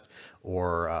UX test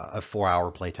or a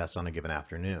 4-hour playtest on a given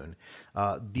afternoon.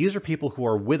 These are people who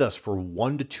are with us for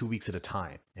 1 to 2 weeks at a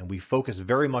time, and we focus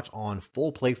very much on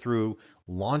full playthrough,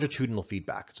 longitudinal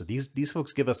feedback. So these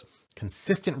folks give us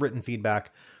consistent written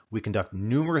feedback. We conduct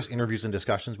numerous interviews and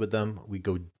discussions with them. We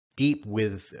go deep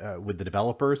with the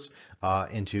developers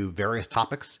into various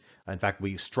topics. In fact,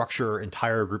 we structure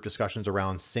entire group discussions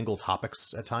around single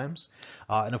topics at times.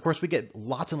 And of course, we get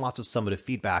lots and lots of summative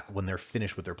feedback when they're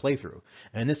finished with their playthrough.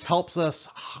 And this helps us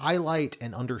highlight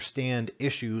and understand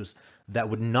issues that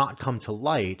would not come to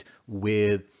light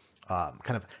with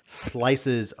kind of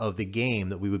slices of the game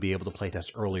that we would be able to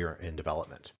playtest earlier in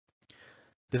development.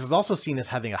 This is also seen as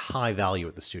having a high value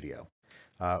at the studio.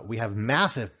 We have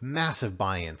massive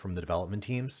buy-in from the development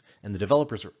teams, and the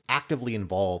developers are actively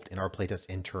involved in our playtest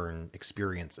intern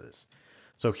experiences.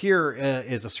 So here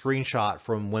is a screenshot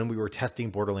from when we were testing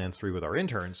Borderlands 3 with our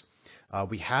interns.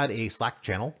 We had a Slack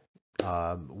channel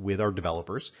with our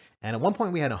developers, and at one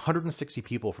point we had 160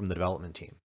 people from the development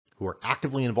team who were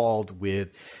actively involved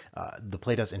with the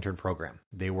playtest intern program.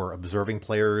 They were observing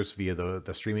players via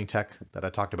the streaming tech that I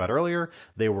talked about earlier.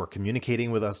 They were communicating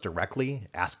with us directly,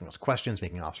 asking us questions,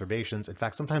 making observations, in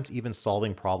fact, sometimes even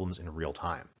solving problems in real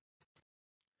time.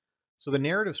 So the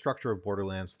narrative structure of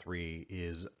Borderlands 3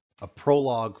 is a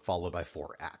prologue followed by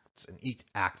 4 acts, and each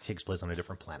act takes place on a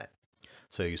different planet.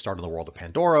 So you start in the world of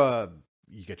Pandora,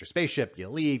 you get your spaceship, you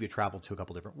leave, you travel to a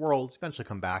couple different worlds, eventually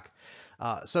come back.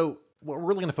 So what we're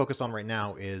really going to focus on right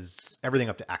now is everything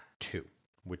up to Act 2,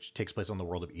 which takes place on the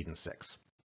world of Eden 6.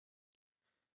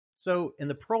 So in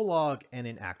the prologue and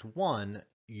in Act 1,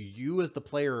 you as the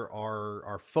player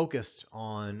are focused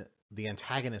on the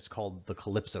antagonist called the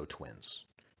Calypso twins,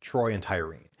 Troy and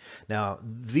Tyrene. Now,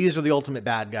 these are the ultimate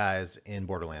bad guys in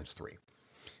Borderlands 3.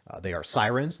 They are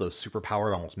sirens, those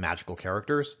superpowered, almost magical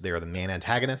characters. They are the main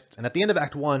antagonists. And at the end of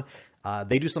Act 1,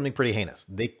 they do something pretty heinous.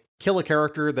 They kill a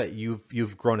character that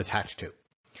you've grown attached to.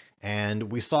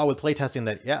 And we saw with playtesting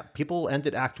that, yeah, people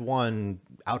ended Act 1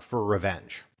 out for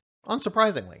revenge.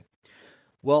 Unsurprisingly.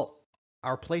 Well,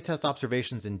 our playtest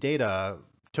observations and data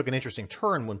took an interesting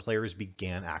turn when players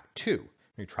began Act 2.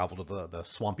 We traveled to the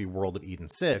swampy world of Eden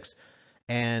 6,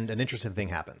 and an interesting thing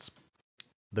happens.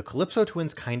 The Calypso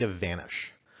twins kind of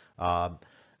vanish.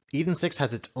 Eden 6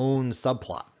 has its own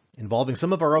subplot involving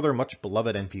some of our other much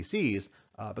beloved NPCs,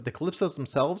 but the Calypsos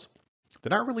themselves,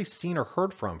 they're not really seen or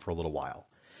heard from for a little while.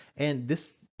 And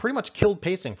this pretty much killed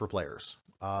pacing for players.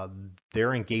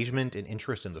 Their engagement and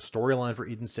interest in the storyline for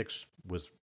Eden 6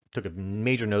 took a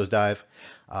major nosedive.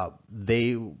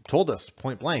 They told us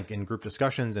point blank in group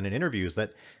discussions and in interviews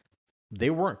that they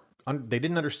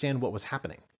didn't understand what was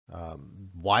happening.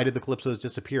 Why did the Calypsos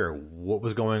disappear? What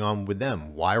was going on with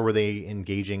them? Why were they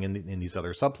engaging in these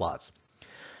other subplots?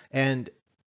 And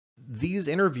these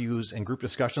interviews and group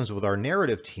discussions with our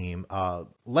narrative team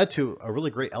led to a really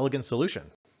great, elegant solution.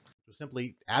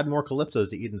 Simply add more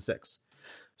Calypsos to Eden 6.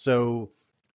 So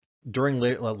during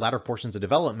latter portions of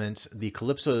development, the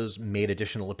Calypsos made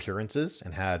additional appearances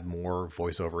and had more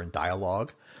voiceover and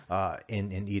dialogue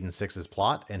in Eden 6's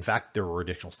plot. In fact, there were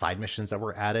additional side missions that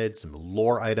were added, some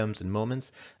lore items and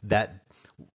moments that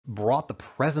brought the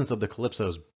presence of the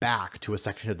Calypsos back to a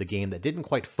section of the game that didn't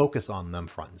quite focus on them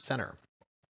front and center.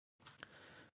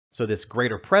 So this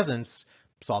greater presence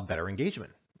saw better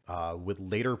engagement. With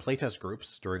later playtest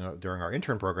groups during our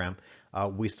intern program,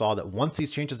 we saw that once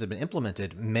these changes had been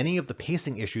implemented, many of the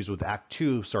pacing issues with Act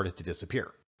 2 started to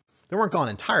disappear. They weren't gone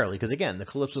entirely, because again, the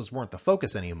Calypsos weren't the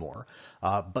focus anymore,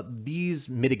 but these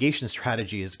mitigation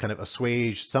strategies kind of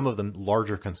assuaged some of the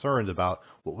larger concerns about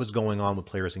what was going on with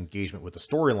players' engagement with the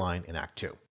storyline in Act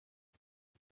 2.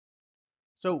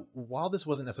 So while this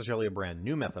wasn't necessarily a brand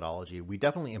new methodology, we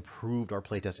definitely improved our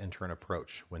playtest intern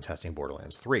approach when testing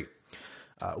Borderlands 3.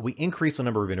 We increased the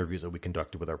number of interviews that we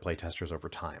conducted with our playtesters over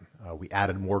time. We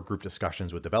added more group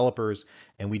discussions with developers,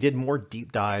 and we did more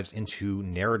deep dives into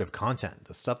narrative content,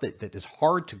 the stuff that is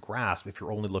hard to grasp if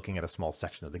you're only looking at a small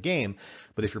section of the game.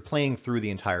 But if you're playing through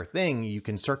the entire thing, you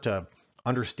can start to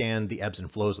understand the ebbs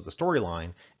and flows of the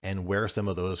storyline and where some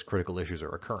of those critical issues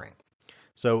are occurring.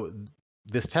 So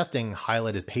this testing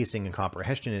highlighted pacing and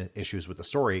comprehension issues with the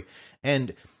story,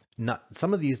 and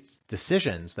some of these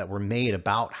decisions that were made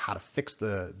about how to fix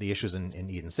the issues in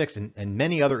Eden 6 and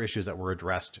many other issues that were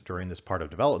addressed during this part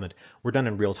of development were done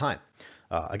in real time.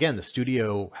 Again, the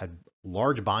studio had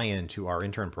large buy-in to our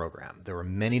intern program. There were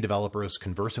many developers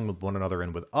conversing with one another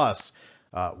and with us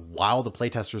while the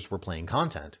playtesters were playing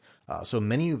content. So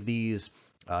many of these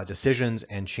decisions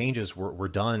and changes were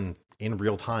done in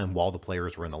real time while the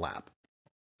players were in the lab.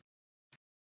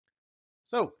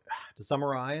 So to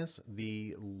summarize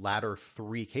the latter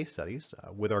 3 case studies,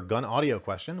 with our gun audio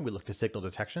question, we looked at signal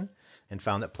detection and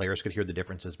found that players could hear the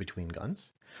differences between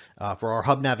guns. For our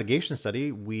hub navigation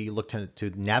study, we looked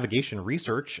to navigation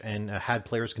research and had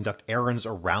players conduct errands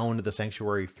around the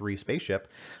Sanctuary 3 spaceship,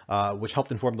 which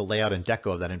helped inform the layout and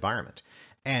deco of that environment.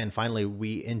 And finally,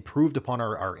 we improved upon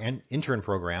our intern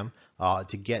program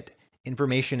to get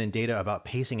information and data about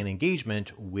pacing and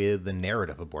engagement with the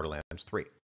narrative of Borderlands 3.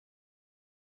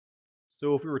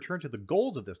 So if we return to the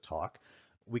goals of this talk,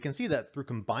 we can see that through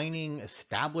combining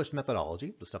established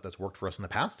methodology, the stuff that's worked for us in the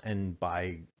past, and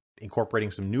by incorporating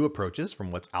some new approaches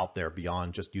from what's out there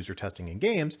beyond just user testing in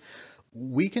games,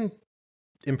 we can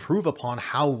improve upon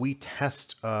how we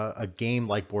test a game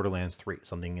like Borderlands 3,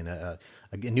 something in a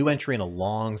new entry in a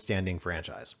long-standing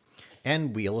franchise.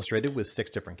 And we illustrated with 6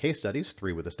 different case studies,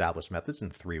 3 with established methods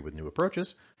and 3 with new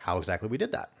approaches, how exactly we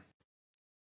did that.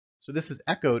 So this is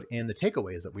echoed in the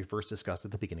takeaways that we first discussed at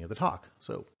the beginning of the talk.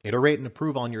 So iterate and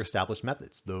improve on your established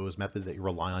methods, those methods that you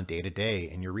rely on day to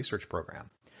day in your research program.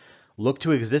 Look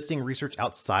to existing research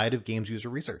outside of games user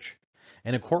research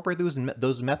and incorporate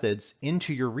those methods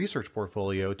into your research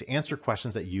portfolio to answer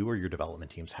questions that you or your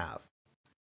development teams have.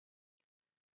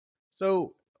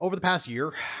 So over the past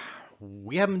year,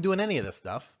 we haven't been doing any of this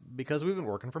stuff because we've been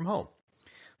working from home.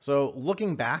 So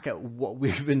looking back at what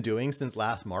we've been doing since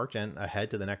last March and ahead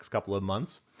to the next couple of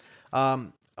months, I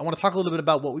want to talk a little bit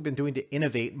about what we've been doing to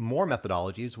innovate more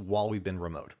methodologies while we've been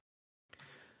remote.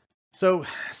 So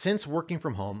since working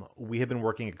from home, we have been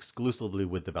working exclusively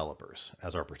with developers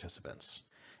as our participants.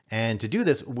 And to do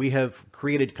this, we have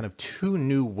created kind of 2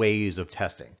 new ways of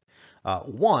testing.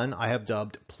 One I have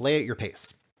dubbed play at your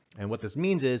pace. And what this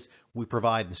means is we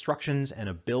provide instructions and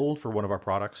a build for one of our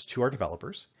products to our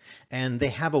developers, and they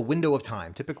have a window of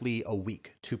time, typically a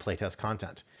week, to playtest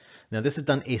content. Now this is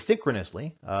done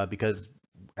asynchronously because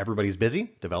everybody's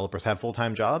busy, developers have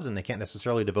full-time jobs, and they can't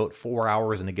necessarily devote 4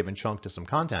 hours in a given chunk to some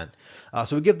content.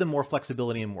 So we give them more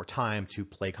flexibility and more time to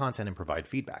play content and provide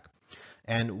feedback.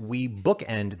 And we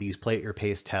bookend these play at your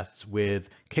pace tests with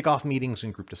kickoff meetings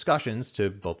and group discussions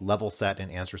to both level set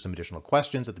and answer some additional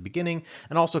questions at the beginning,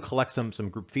 and also collect some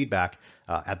group feedback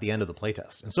at the end of the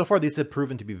playtest. And so far, these have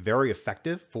proven to be very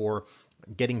effective for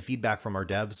getting feedback from our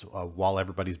devs while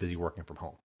everybody's busy working from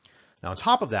home. Now, on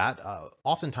top of that,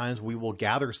 oftentimes we will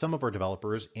gather some of our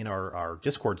developers in our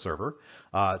Discord server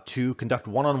to conduct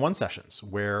one-on-one sessions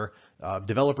where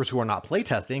developers who are not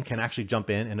playtesting can actually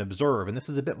jump in and observe. And this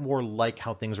is a bit more like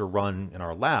how things are run in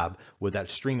our lab with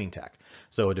that streaming tech.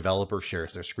 So a developer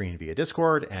shares their screen via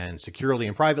Discord, and securely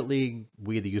and privately,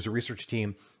 we, the user research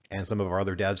team, and some of our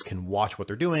other devs can watch what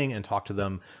they're doing and talk to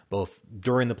them both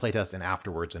during the playtest and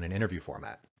afterwards in an interview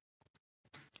format.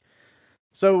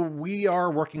 So we are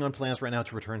working on plans right now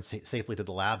to return safely to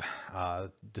the lab,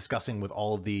 discussing with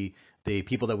all of the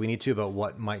people that we need to about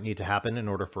what might need to happen in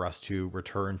order for us to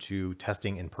return to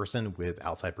testing in person with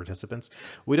outside participants.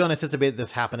 We don't anticipate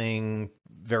this happening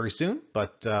very soon,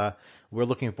 but we're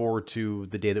looking forward to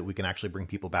the day that we can actually bring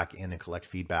people back in and collect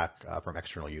feedback from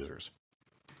external users.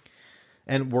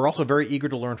 And we're also very eager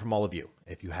to learn from all of you.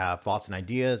 If you have thoughts and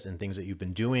ideas and things that you've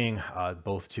been doing,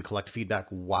 both to collect feedback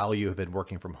while you have been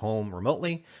working from home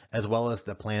remotely, as well as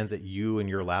the plans that you and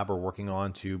your lab are working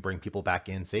on to bring people back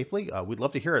in safely, we'd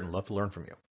love to hear it and love to learn from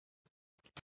you.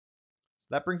 So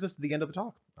that brings us to the end of the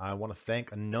talk. I want to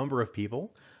thank a number of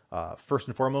people. First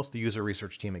and foremost, the user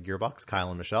research team at Gearbox, Kyle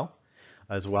and Michelle,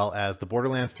 as well as the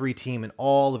Borderlands 3 team and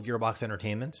all of Gearbox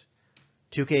Entertainment,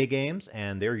 2K Games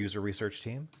and their user research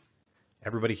team,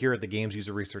 everybody here at the Games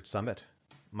User Research Summit,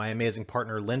 my amazing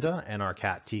partner Linda and our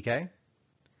cat TK,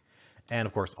 and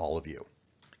of course all of you.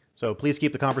 So please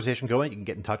keep the conversation going. You can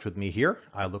get in touch with me here.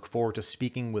 I look forward to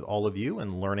speaking with all of you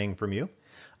and learning from you.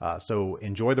 So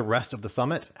enjoy the rest of the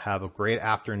summit. Have a great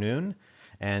afternoon,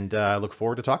 and I look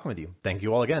forward to talking with you. Thank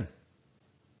you all again.